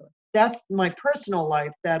course. That's my personal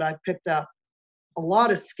life that I picked up a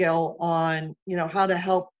lot of skill on, how to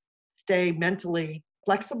help stay mentally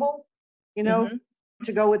flexible,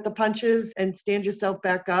 to go with the punches and stand yourself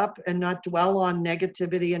back up and not dwell on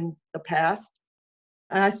negativity in the past.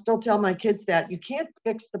 And I still tell my kids that you can't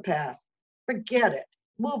fix the past. Forget it.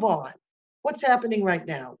 Move on. What's happening right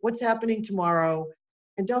now? What's happening tomorrow?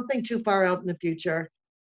 And don't think too far out in the future,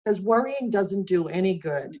 because worrying doesn't do any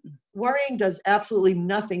good. Worrying does absolutely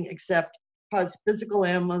nothing except cause physical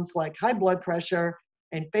ailments like high blood pressure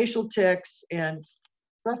and facial tics and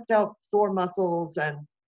stressed out sore muscles and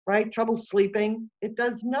trouble sleeping. It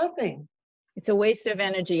does nothing. It's a waste of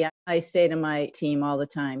energy. I say to my team all the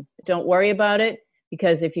time, don't worry about it,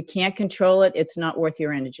 because if you can't control it, it's not worth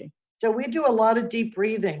your energy. So we do a lot of deep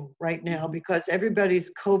breathing right now because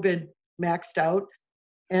everybody's COVID maxed out.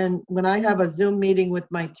 And when I have a Zoom meeting with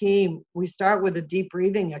my team, we start with a deep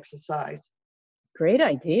breathing exercise. Great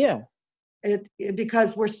idea.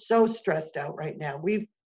 Because we're so stressed out right now.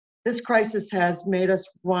 This crisis has made us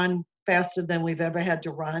run faster than we've ever had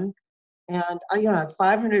to run. And I have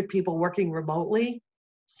 500 people working remotely,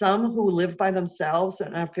 some who live by themselves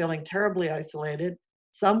and are feeling terribly isolated,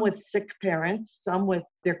 some with sick parents, some with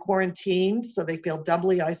their quarantined, so they feel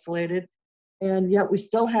doubly isolated. And yet we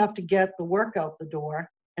still have to get the work out the door,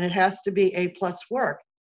 and it has to be A+ work.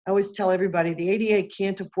 I always tell everybody the ADA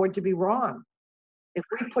can't afford to be wrong. If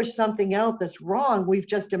we push something out that's wrong, we've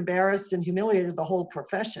just embarrassed and humiliated the whole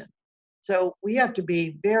profession. So we have to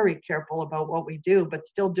be very careful about what we do, but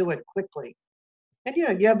still do it quickly. And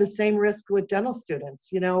you have the same risk with dental students.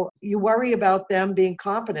 You worry about them being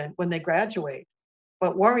competent when they graduate,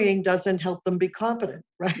 but worrying doesn't help them be competent,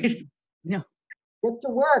 right? No. Get to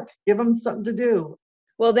work, give them something to do.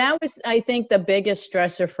 Well, that was, I think, the biggest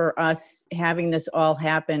stressor for us having this all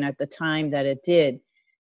happen at the time that it did.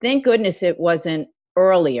 Thank goodness it wasn't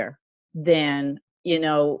earlier than,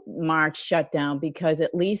 March shutdown, because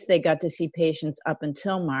at least they got to see patients up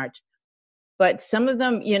until March. But some of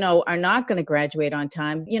them, are not going to graduate on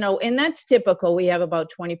time, and that's typical. We have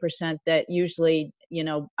about 20% that usually,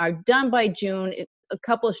 are done by June. A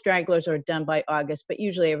couple of stragglers are done by August, but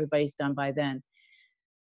usually everybody's done by then.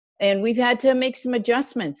 And we've had to make some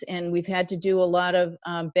adjustments, and we've had to do a lot of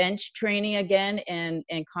bench training again and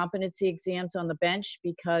competency exams on the bench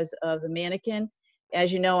because of the mannequin.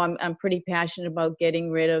 As you know, I'm pretty passionate about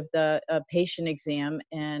getting rid of the patient exam,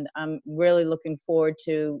 and I'm really looking forward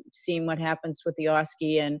to seeing what happens with the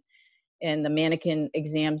OSCE and the mannequin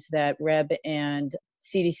exams that REB and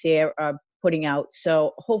CDC are putting out.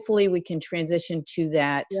 So hopefully we can transition to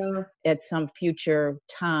that at some future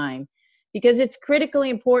time, because it's critically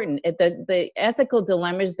important. The ethical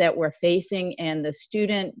dilemmas that we're facing and the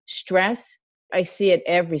student stress, I see it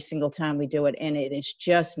every single time we do it, and it is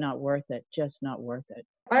just not worth it, just not worth it.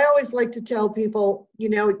 I always like to tell people,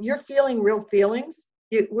 you're feeling real feelings.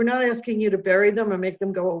 We're not asking you to bury them or make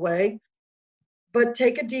them go away, but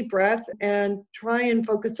take a deep breath and try and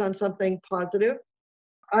focus on something positive.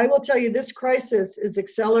 I will tell you, this crisis is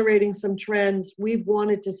accelerating some trends we've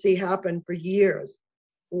wanted to see happen for years,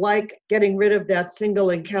 like getting rid of that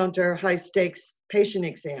single encounter high stakes patient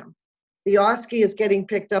exam. The OSCE is getting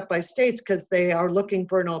picked up by states because they are looking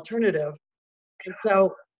for an alternative. And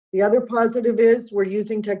so the other positive is we're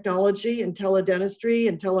using technology in teledentistry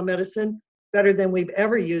and telemedicine better than we've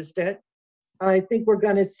ever used it. I think we're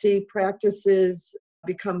going to see practices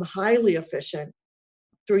become highly efficient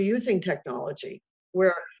through using technology,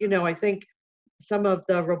 where, I think some of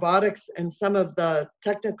the robotics and some of the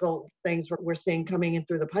technical things we're seeing coming in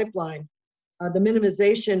through the pipeline, the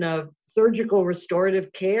minimization of surgical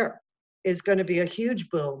restorative care is going to be a huge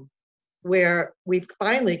boom, where we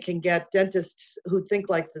finally can get dentists who think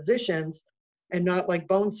like physicians and not like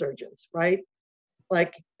bone surgeons, right?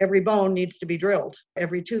 Like every bone needs to be drilled,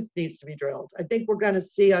 every tooth needs to be drilled. I think we're going to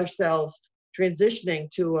see ourselves transitioning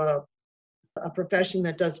to a profession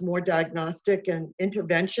that does more diagnostic and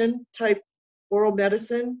intervention type oral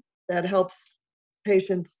medicine that helps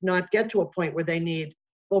patients not get to a point where they need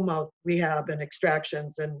full mouth rehab and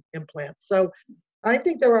extractions and implants. So I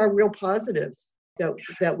think there are real positives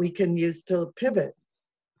that we can use to pivot.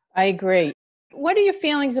 I agree. What are your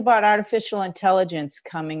feelings about artificial intelligence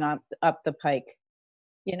coming up the pike?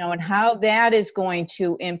 And how that is going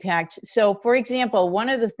to impact. So, for example, one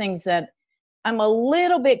of the things that I'm a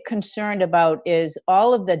little bit concerned about is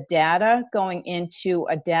all of the data going into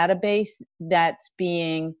a database that's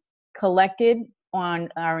being collected on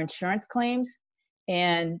our insurance claims,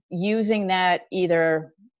 and using that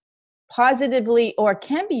either positively or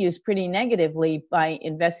can be used pretty negatively by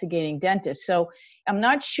investigating dentists. So I'm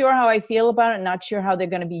not sure how I feel about it, not sure how they're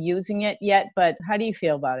going to be using it yet, but how do you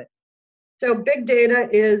feel about it? So big data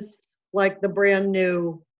is like the brand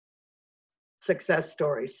new success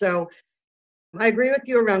story. So I agree with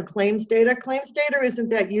you around claims data. Claims data isn't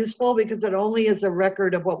that useful because it only is a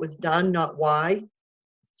record of what was done, not why.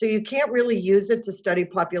 So you can't really use it to study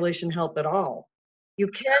population health at all. You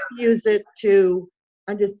can use it to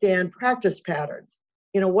understand practice patterns.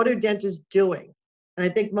 What are dentists doing? And I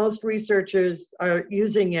think most researchers are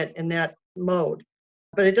using it in that mode.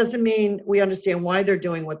 But it doesn't mean we understand why they're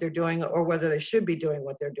doing what they're doing or whether they should be doing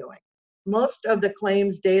what they're doing. Most of the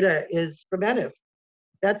claims data is preventive.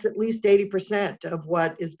 That's at least 80% of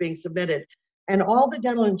what is being submitted. And all the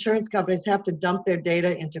dental insurance companies have to dump their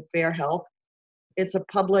data into Fair Health. It's a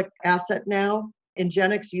public asset now.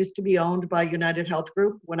 Ingenix used to be owned by United Health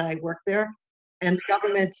Group when I worked there. And the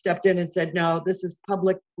government stepped in and said, no, this is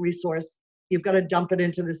public resource. You've got to dump it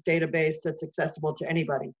into this database that's accessible to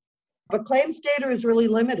anybody. But claims data is really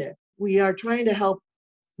limited. We are trying to help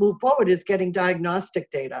move forward is getting diagnostic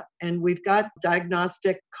data. And we've got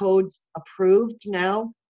diagnostic codes approved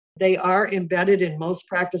now. They are embedded in most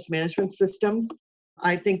practice management systems.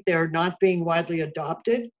 I think they're not being widely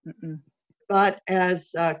adopted. But as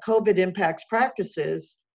COVID impacts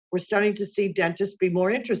practices, we're starting to see dentists be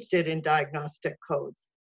more interested in diagnostic codes.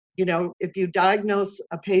 You know, if you diagnose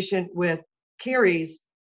a patient with caries,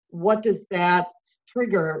 what does that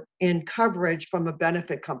trigger in coverage from a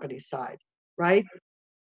benefit company side, right?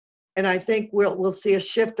 And I think we'll see a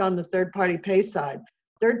shift on the third-party pay side.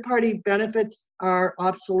 Third-party benefits are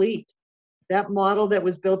obsolete. That model that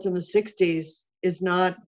was built in the 60s is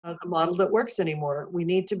not the model that works anymore. We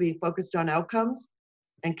need to be focused on outcomes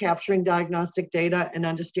and capturing diagnostic data and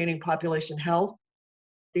understanding population health.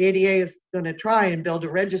 The ADA is going to try and build a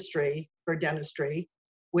registry for dentistry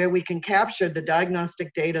where we can capture the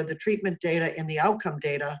diagnostic data, the treatment data, and the outcome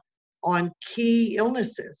data on key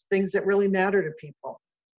illnesses, things that really matter to people,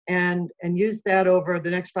 and use that over the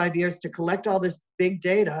next 5 years to collect all this big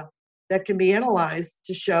data that can be analyzed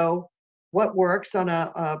to show what works on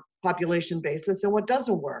a population basis and what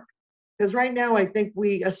doesn't work. Because right now, I think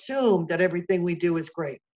we assume that everything we do is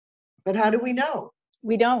great. But how do we know?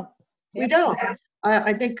 We don't. We don't.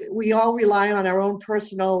 I think we all rely on our own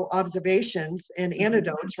personal observations and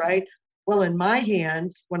anecdotes, right? Well, in my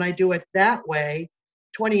hands, when I do it that way,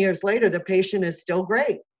 20 years later, the patient is still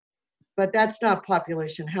great. But that's not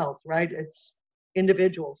population health, right? It's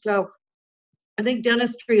individual. So I think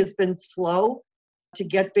dentistry has been slow to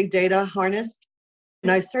get big data harnessed.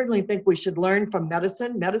 And I certainly think we should learn from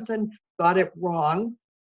medicine. Medicine got it wrong.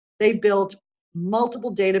 They built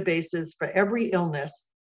multiple databases for every illness,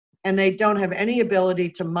 and they don't have any ability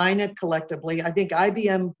to mine it collectively. I think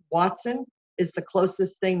IBM Watson is the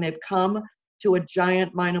closest thing they've come to a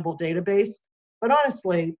giant mineable database. But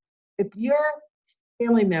honestly, if your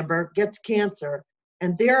family member gets cancer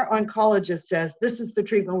and their oncologist says, this is the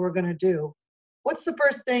treatment we're going to do, what's the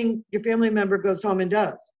first thing your family member goes home and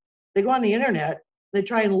does? They go on the internet, they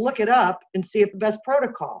try and look it up and see if the best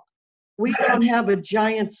protocol. We don't have a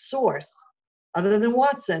giant source other than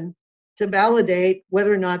Watson to validate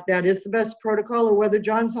whether or not that is the best protocol or whether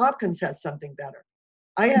Johns Hopkins has something better.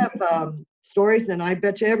 I have stories, and I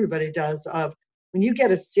bet you everybody does, of when you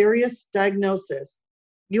get a serious diagnosis,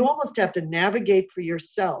 you almost have to navigate for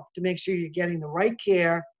yourself to make sure you're getting the right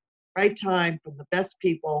care, right time, from the best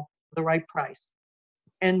people, the right price.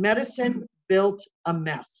 And medicine built a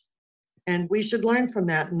mess. And we should learn from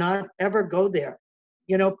that and not ever go there.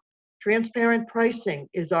 You know, transparent pricing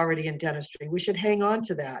is already in dentistry. We should hang on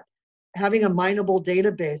to that. Having a mineable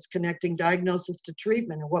database connecting diagnosis to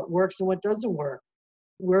treatment and what works and what doesn't work.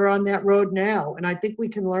 We're on that road now. And I think we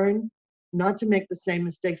can learn not to make the same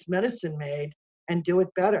mistakes medicine made and do it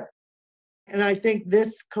better. And I think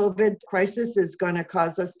this COVID crisis is going to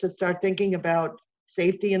cause us to start thinking about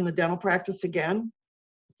safety in the dental practice again.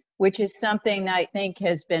 Which is something I think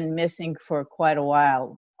has been missing for quite a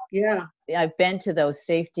while. Yeah. I've been to those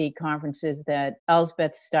safety conferences that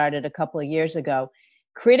Elsbeth started a couple of years ago.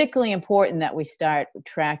 Critically important that we start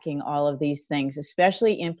tracking all of these things,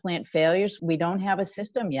 especially implant failures. We don't have a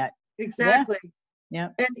system yet. Exactly. Yeah.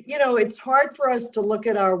 And, you know, it's hard for us to look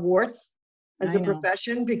at our warts as a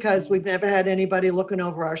profession because we've never had anybody looking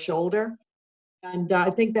over our shoulder. And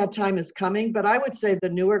I think that time is coming. But I would say the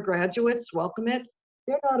newer graduates welcome it.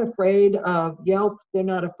 They're not afraid of Yelp. They're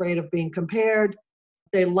not afraid of being compared.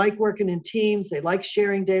 They like working in teams. They like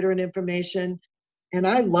sharing data and information. And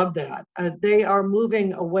I love that. They are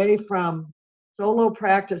moving away from solo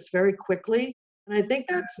practice very quickly. And I think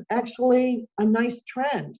that's actually a nice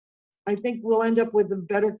trend. I think we'll end up with a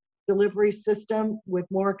better delivery system with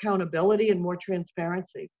more accountability and more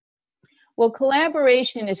transparency. Well,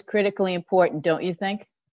 collaboration is critically important, don't you think?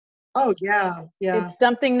 Oh, yeah. It's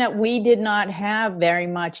something that we did not have very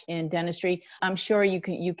much in dentistry. I'm sure you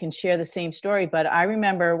can share the same story, but I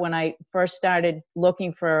remember when I first started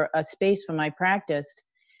looking for a space for my practice,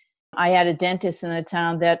 I had a dentist in the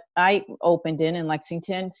town that I opened in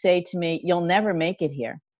Lexington say to me, "You'll never make it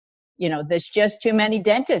here. You know, there's just too many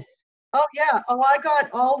dentists." Oh, yeah. Oh, I got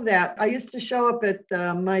all of that. I used to show up at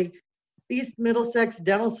my East Middlesex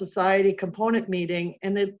Dental Society component meeting,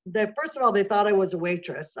 and first of all, they thought I was a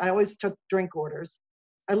waitress. I always took drink orders.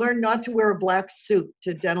 I learned not to wear a black suit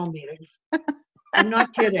to dental meetings. I'm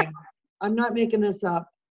not kidding. I'm not making this up.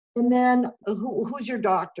 And then, who's your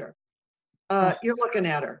doctor? You're looking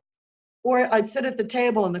at her. Or I'd sit at the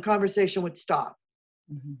table and the conversation would stop,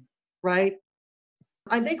 right?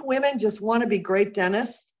 I think women just want to be great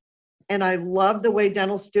dentists, and I love the way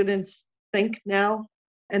dental students think now,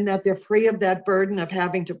 and that they're free of that burden of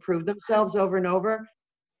having to prove themselves over and over.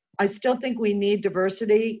 I still think we need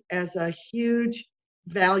diversity as a huge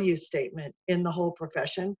value statement in the whole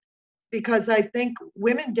profession, because I think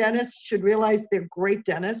women dentists should realize they're great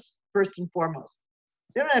dentists first and foremost.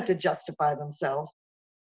 They don't have to justify themselves.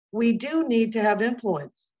 We do need to have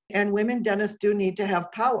influence, and women dentists do need to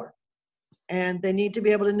have power, and they need to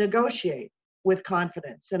be able to negotiate with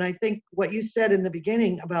confidence. And I think what you said in the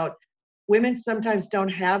beginning about women sometimes don't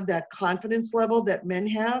have that confidence level that men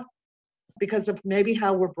have because of maybe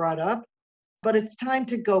how we're brought up, but it's time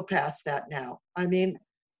to go past that now. I mean,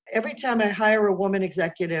 every time I hire a woman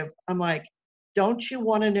executive, I'm like, don't you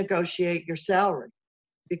want to negotiate your salary?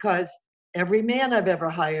 Because every man I've ever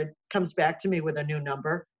hired comes back to me with a new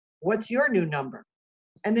number. What's your new number?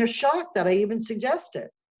 And they're shocked that I even suggest it.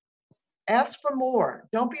 Ask for more.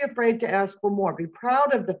 Don't be afraid to ask for more. Be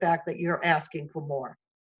proud of the fact that you're asking for more.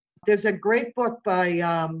 There's a great book by,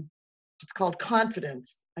 it's called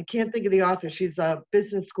Confidence. I can't think of the author. She's a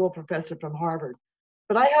business school professor from Harvard.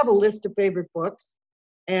 But I have a list of favorite books.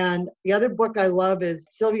 And the other book I love is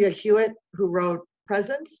Sylvia Hewitt, who wrote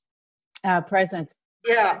Presence. Presence.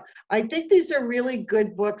 Yeah, I think these are really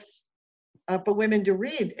good books for women to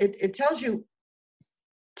read. It tells you,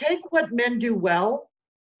 take what men do well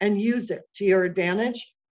and use it to your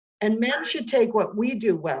advantage. And men should take what we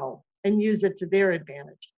do well and use it to their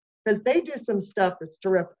advantage. Because they do some stuff that's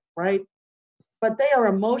terrific, right? But they are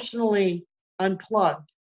emotionally unplugged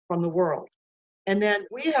from the world. And then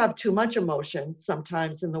we have too much emotion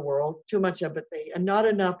sometimes in the world, too much empathy, and not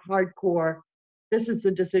enough hardcore, this is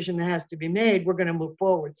the decision that has to be made, we're going to move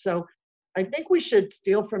forward. So I think we should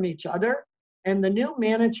steal from each other. And the new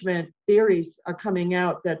management theories are coming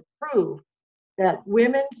out that prove that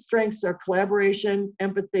women's strengths are collaboration,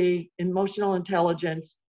 empathy, emotional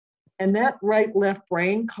intelligence, and that right-left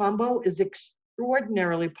brain combo is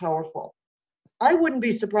extraordinarily powerful. I wouldn't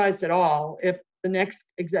be surprised at all if the next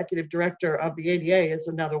executive director of the ADA is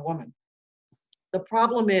another woman. The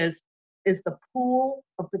problem is the pool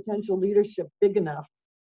of potential leadership big enough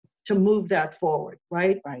to move that forward,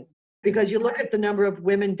 right? Right. Because you look at the number of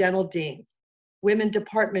women dental deans, women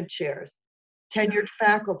department chairs, tenured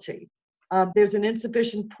faculty. There's an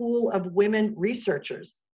insufficient pool of women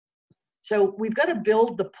researchers. So we've got to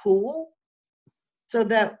build the pool so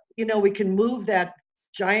that, we can move that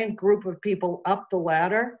giant group of people up the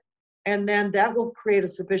ladder, and then that will create a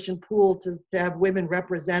sufficient pool to have women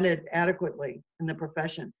represented adequately in the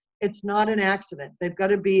profession. It's not an accident. They've got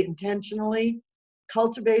to be intentionally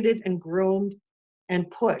cultivated and groomed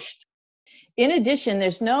and pushed. In addition,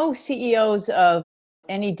 there's no CEOs of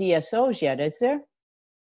any DSOs yet, is there?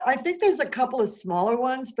 I think there's a couple of smaller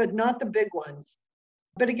ones, but not the big ones.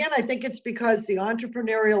 But again, I think it's because the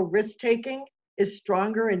entrepreneurial risk-taking is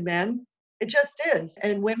stronger in men. It just is.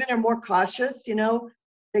 And women are more cautious,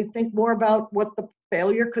 they think more about what the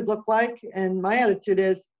failure could look like. And my attitude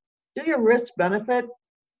is, do your risk benefit,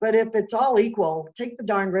 but if it's all equal, take the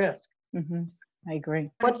darn risk. Mm-hmm. I agree.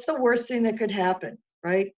 What's the worst thing that could happen,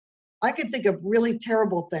 right? I could think of really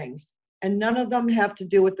terrible things, and none of them have to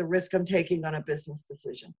do with the risk I'm taking on a business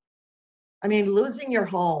decision. I mean, losing your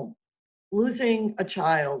home, losing a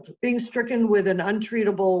child, being stricken with an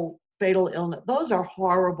untreatable fatal illness, those are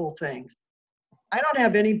horrible things. I don't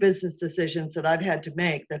have any business decisions that I've had to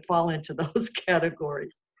make that fall into those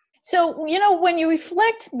categories. So, when you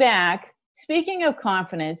reflect back, speaking of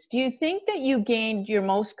confidence, do you think that you gained your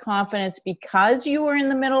most confidence because you were in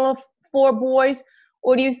the middle of 4 boys?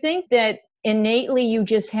 Or do you think that innately you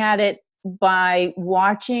just had it by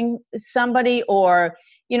watching somebody? Or,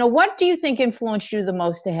 what do you think influenced you the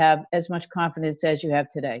most to have as much confidence as you have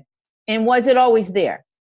today? And was it always there?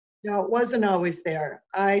 No, it wasn't always there.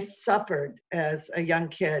 I suffered as a young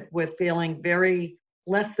kid with feeling very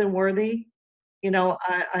less than worthy.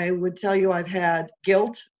 I would tell you I've had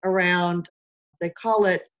guilt around, they call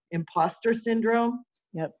it imposter syndrome.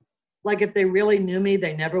 Yep. Like if they really knew me,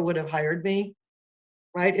 they never would have hired me,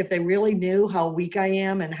 right? If they really knew how weak I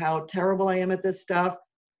am and how terrible I am at this stuff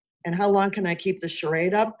and how long can I keep the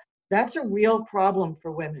charade up, that's a real problem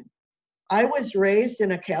for women. I was raised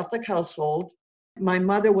in a Catholic household. My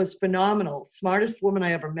mother was phenomenal, smartest woman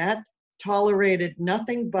I ever met, tolerated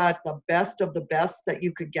nothing but the best of the best that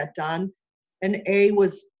you could get done. And A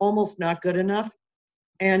was almost not good enough.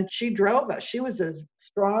 And she drove us. She was as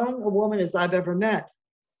strong a woman as I've ever met.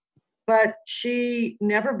 But she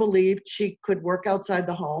never believed she could work outside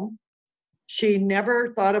the home. She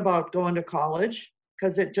never thought about going to college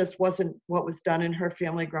because it just wasn't what was done in her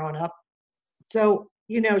family growing up. So,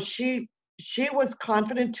 she was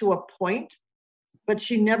confident to a point, but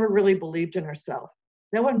she never really believed in herself.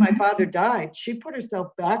 Then when my father died, she put herself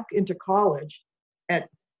back into college at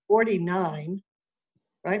 49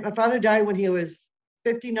 right? My father died when he was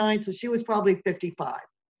 59, so she was probably 55.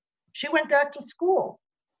 She went back to school.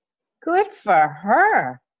 Good for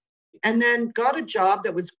her. And then got a job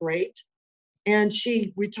that was great. And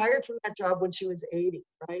she retired from that job when she was 80,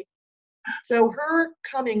 right? So her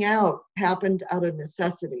coming out happened out of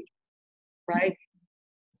necessity, right?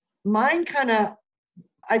 Mine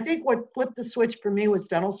I think what flipped the switch for me was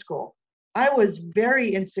dental school. I was very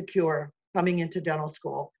insecure coming into dental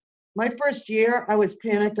school. My first year, I was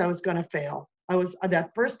panicked I was going to fail.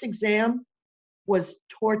 That first exam was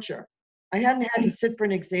torture. I hadn't had to sit for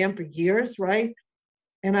an exam for years, right?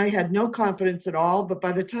 And I had no confidence at all. But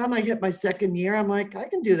by the time I hit my second year, I'm like, I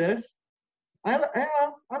can do this. I'm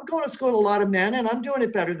going to school with a lot of men, and I'm doing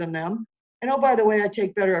it better than them. And oh, by the way, I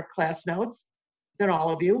take better class notes than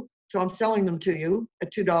all of you. So I'm selling them to you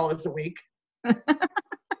at $2 a week. Good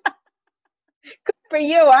for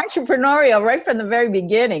you, entrepreneurial right from the very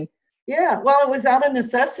beginning. Yeah, well, it was out of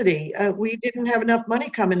necessity. We didn't have enough money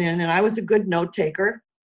coming in, and I was a good note taker.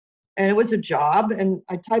 And it was a job, and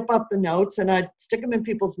I'd type up the notes, and I'd stick them in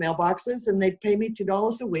people's mailboxes, and they'd pay me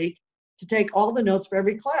 $2 a week to take all the notes for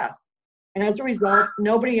every class. And as a result,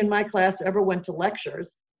 nobody in my class ever went to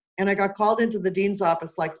lectures, and I got called into the dean's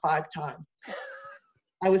office like 5 times.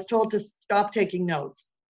 I was told to stop taking notes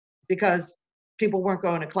because people weren't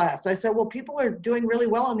going to class. I said, well, people are doing really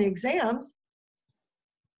well on the exams.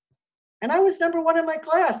 And I was #1 in my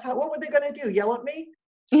class. What were they going to do? Yell at me?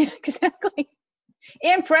 Yeah, exactly.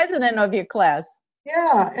 And president of your class.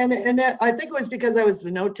 Yeah, and I think it was because I was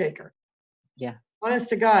the note taker. Yeah. Honest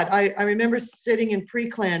to God, I remember sitting in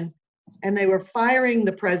pre-clin, and they were firing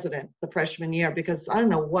the president the freshman year because I don't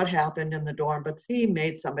know what happened in the dorm, but he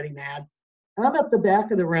made somebody mad. I'm at the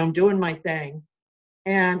back of the room doing my thing,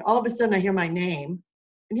 and all of a sudden I hear my name,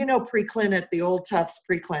 and pre-clin at the old Tufts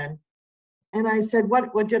pre-clin. And I said,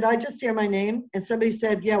 what did I just hear my name? And somebody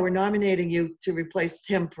said, yeah, we're nominating you to replace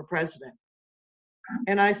him for president.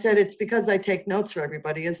 And I said, it's because I take notes for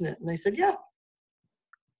everybody, isn't it? And they said, yeah.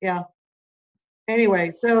 Yeah.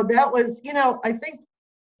 Anyway, so that was, I think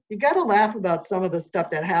you got to laugh about some of the stuff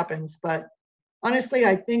that happens. But honestly,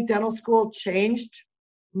 I think dental school changed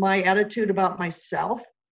my attitude about myself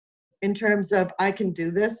in terms of I can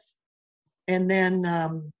do this. And then,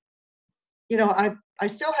 I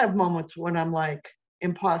still have moments when I'm like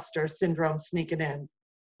imposter syndrome sneaking in,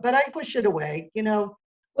 but I push it away, Well,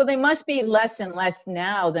 they must be less and less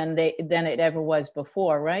now than it ever was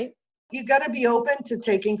before, right? You got to be open to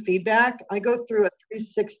taking feedback. I go through a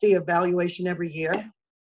 360 evaluation every year,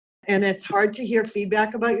 and it's hard to hear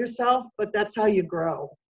feedback about yourself, but that's how you grow.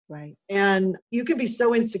 Right. And you can be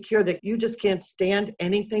so insecure that you just can't stand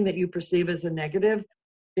anything that you perceive as a negative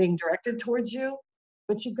being directed towards you.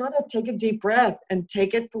 But you've got to take a deep breath and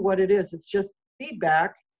take it for what it is. It's just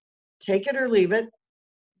feedback. Take it or leave it,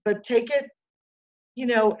 but take it.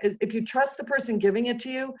 If you trust the person giving it to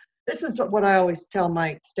you, this is what I always tell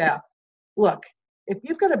my staff. Look, if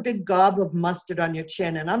you've got a big gob of mustard on your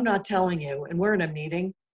chin and I'm not telling you, and we're in a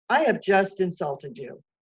meeting, I have just insulted you.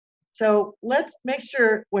 So let's make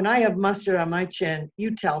sure when I have mustard on my chin,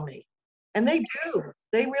 you tell me. And they do.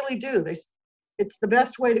 They really do. It's the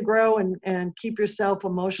best way to grow and keep yourself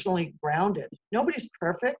emotionally grounded. Nobody's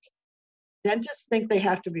perfect. Dentists think they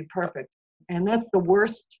have to be perfect. And that's the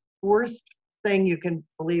worst thing you can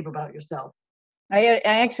believe about yourself. I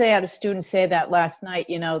actually had a student say that last night,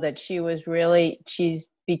 that she's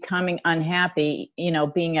becoming unhappy,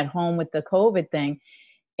 being at home with the COVID thing.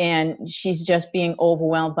 And she's just being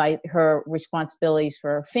overwhelmed by her responsibilities for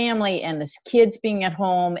her family and the kids being at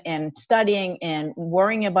home and studying and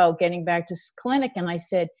worrying about getting back to clinic. And I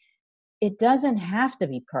said, it doesn't have to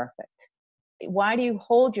be perfect. Why do you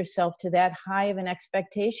hold yourself to that high of an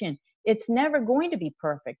expectation? It's never going to be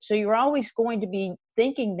perfect. So you're always going to be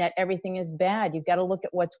thinking that everything is bad. You've got to look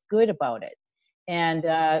at what's good about it. And,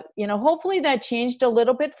 hopefully that changed a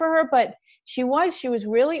little bit for her, but she was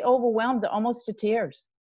really overwhelmed, almost to tears.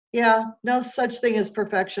 Yeah, no such thing as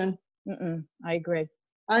perfection. I agree.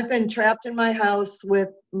 I've been trapped in my house with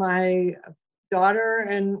my daughter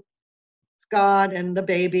and Scott and the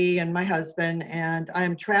baby and my husband, and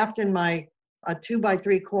I'm trapped in a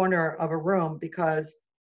 2x3 corner of a room because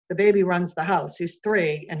the baby runs the house. He's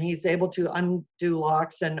 3 and he's able to undo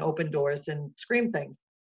locks and open doors and scream things.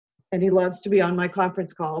 And he loves to be on my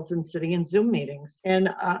conference calls and sitting in Zoom meetings. And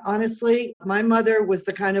honestly, my mother was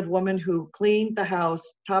the kind of woman who cleaned the house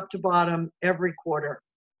top to bottom every quarter,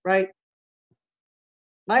 right?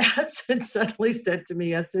 My husband suddenly said to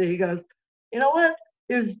me yesterday, he goes, you know what?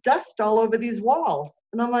 There's dust all over these walls.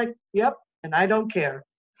 And I'm like, yep, and I don't care.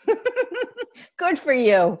 Good for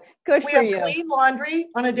you. Good We for have you. clean laundry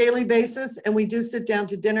on a daily basis, and we do sit down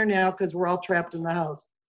to dinner now because we're all trapped in the house.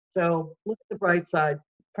 So look at the bright side.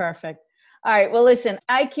 Perfect. All right. Well, listen,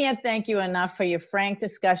 I can't thank you enough for your frank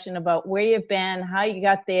discussion about where you've been, how you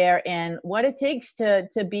got there, and what it takes to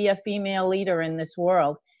be a female leader in this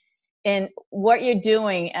world. And what you're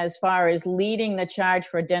doing as far as leading the charge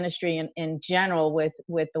for dentistry in general with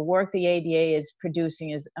the work the ADA is producing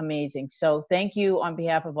is amazing. So thank you on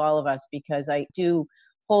behalf of all of us, because I do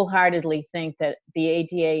wholeheartedly think that the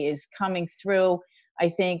ADA is coming through. I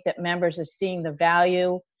think that members are seeing the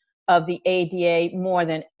value of the ADA more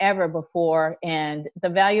than ever before, and the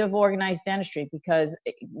value of organized dentistry, because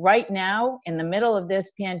right now, in the middle of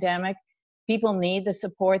this pandemic, people need the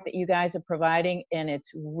support that you guys are providing, and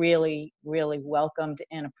it's really, really welcomed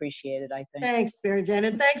and appreciated, I think. Thanks, Mary Jane,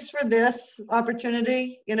 and thanks for this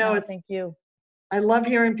opportunity. Thank you. I love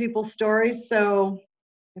hearing people's stories, so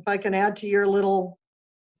if I can add to your little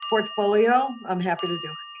portfolio, I'm happy to do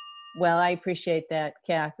it. Well, I appreciate that,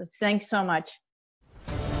 Kath. Thanks so much.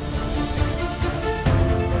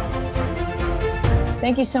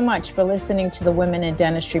 Thank you so much for listening to the Women in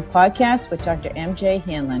Dentistry podcast with Dr. MJ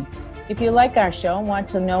Hanlon. If you like our show and want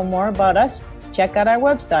to know more about us, check out our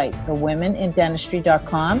website,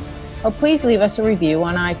 thewomenindentistry.com, or please leave us a review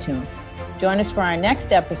on iTunes. Join us for our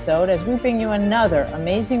next episode as we bring you another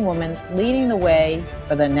amazing woman leading the way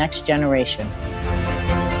for the next generation.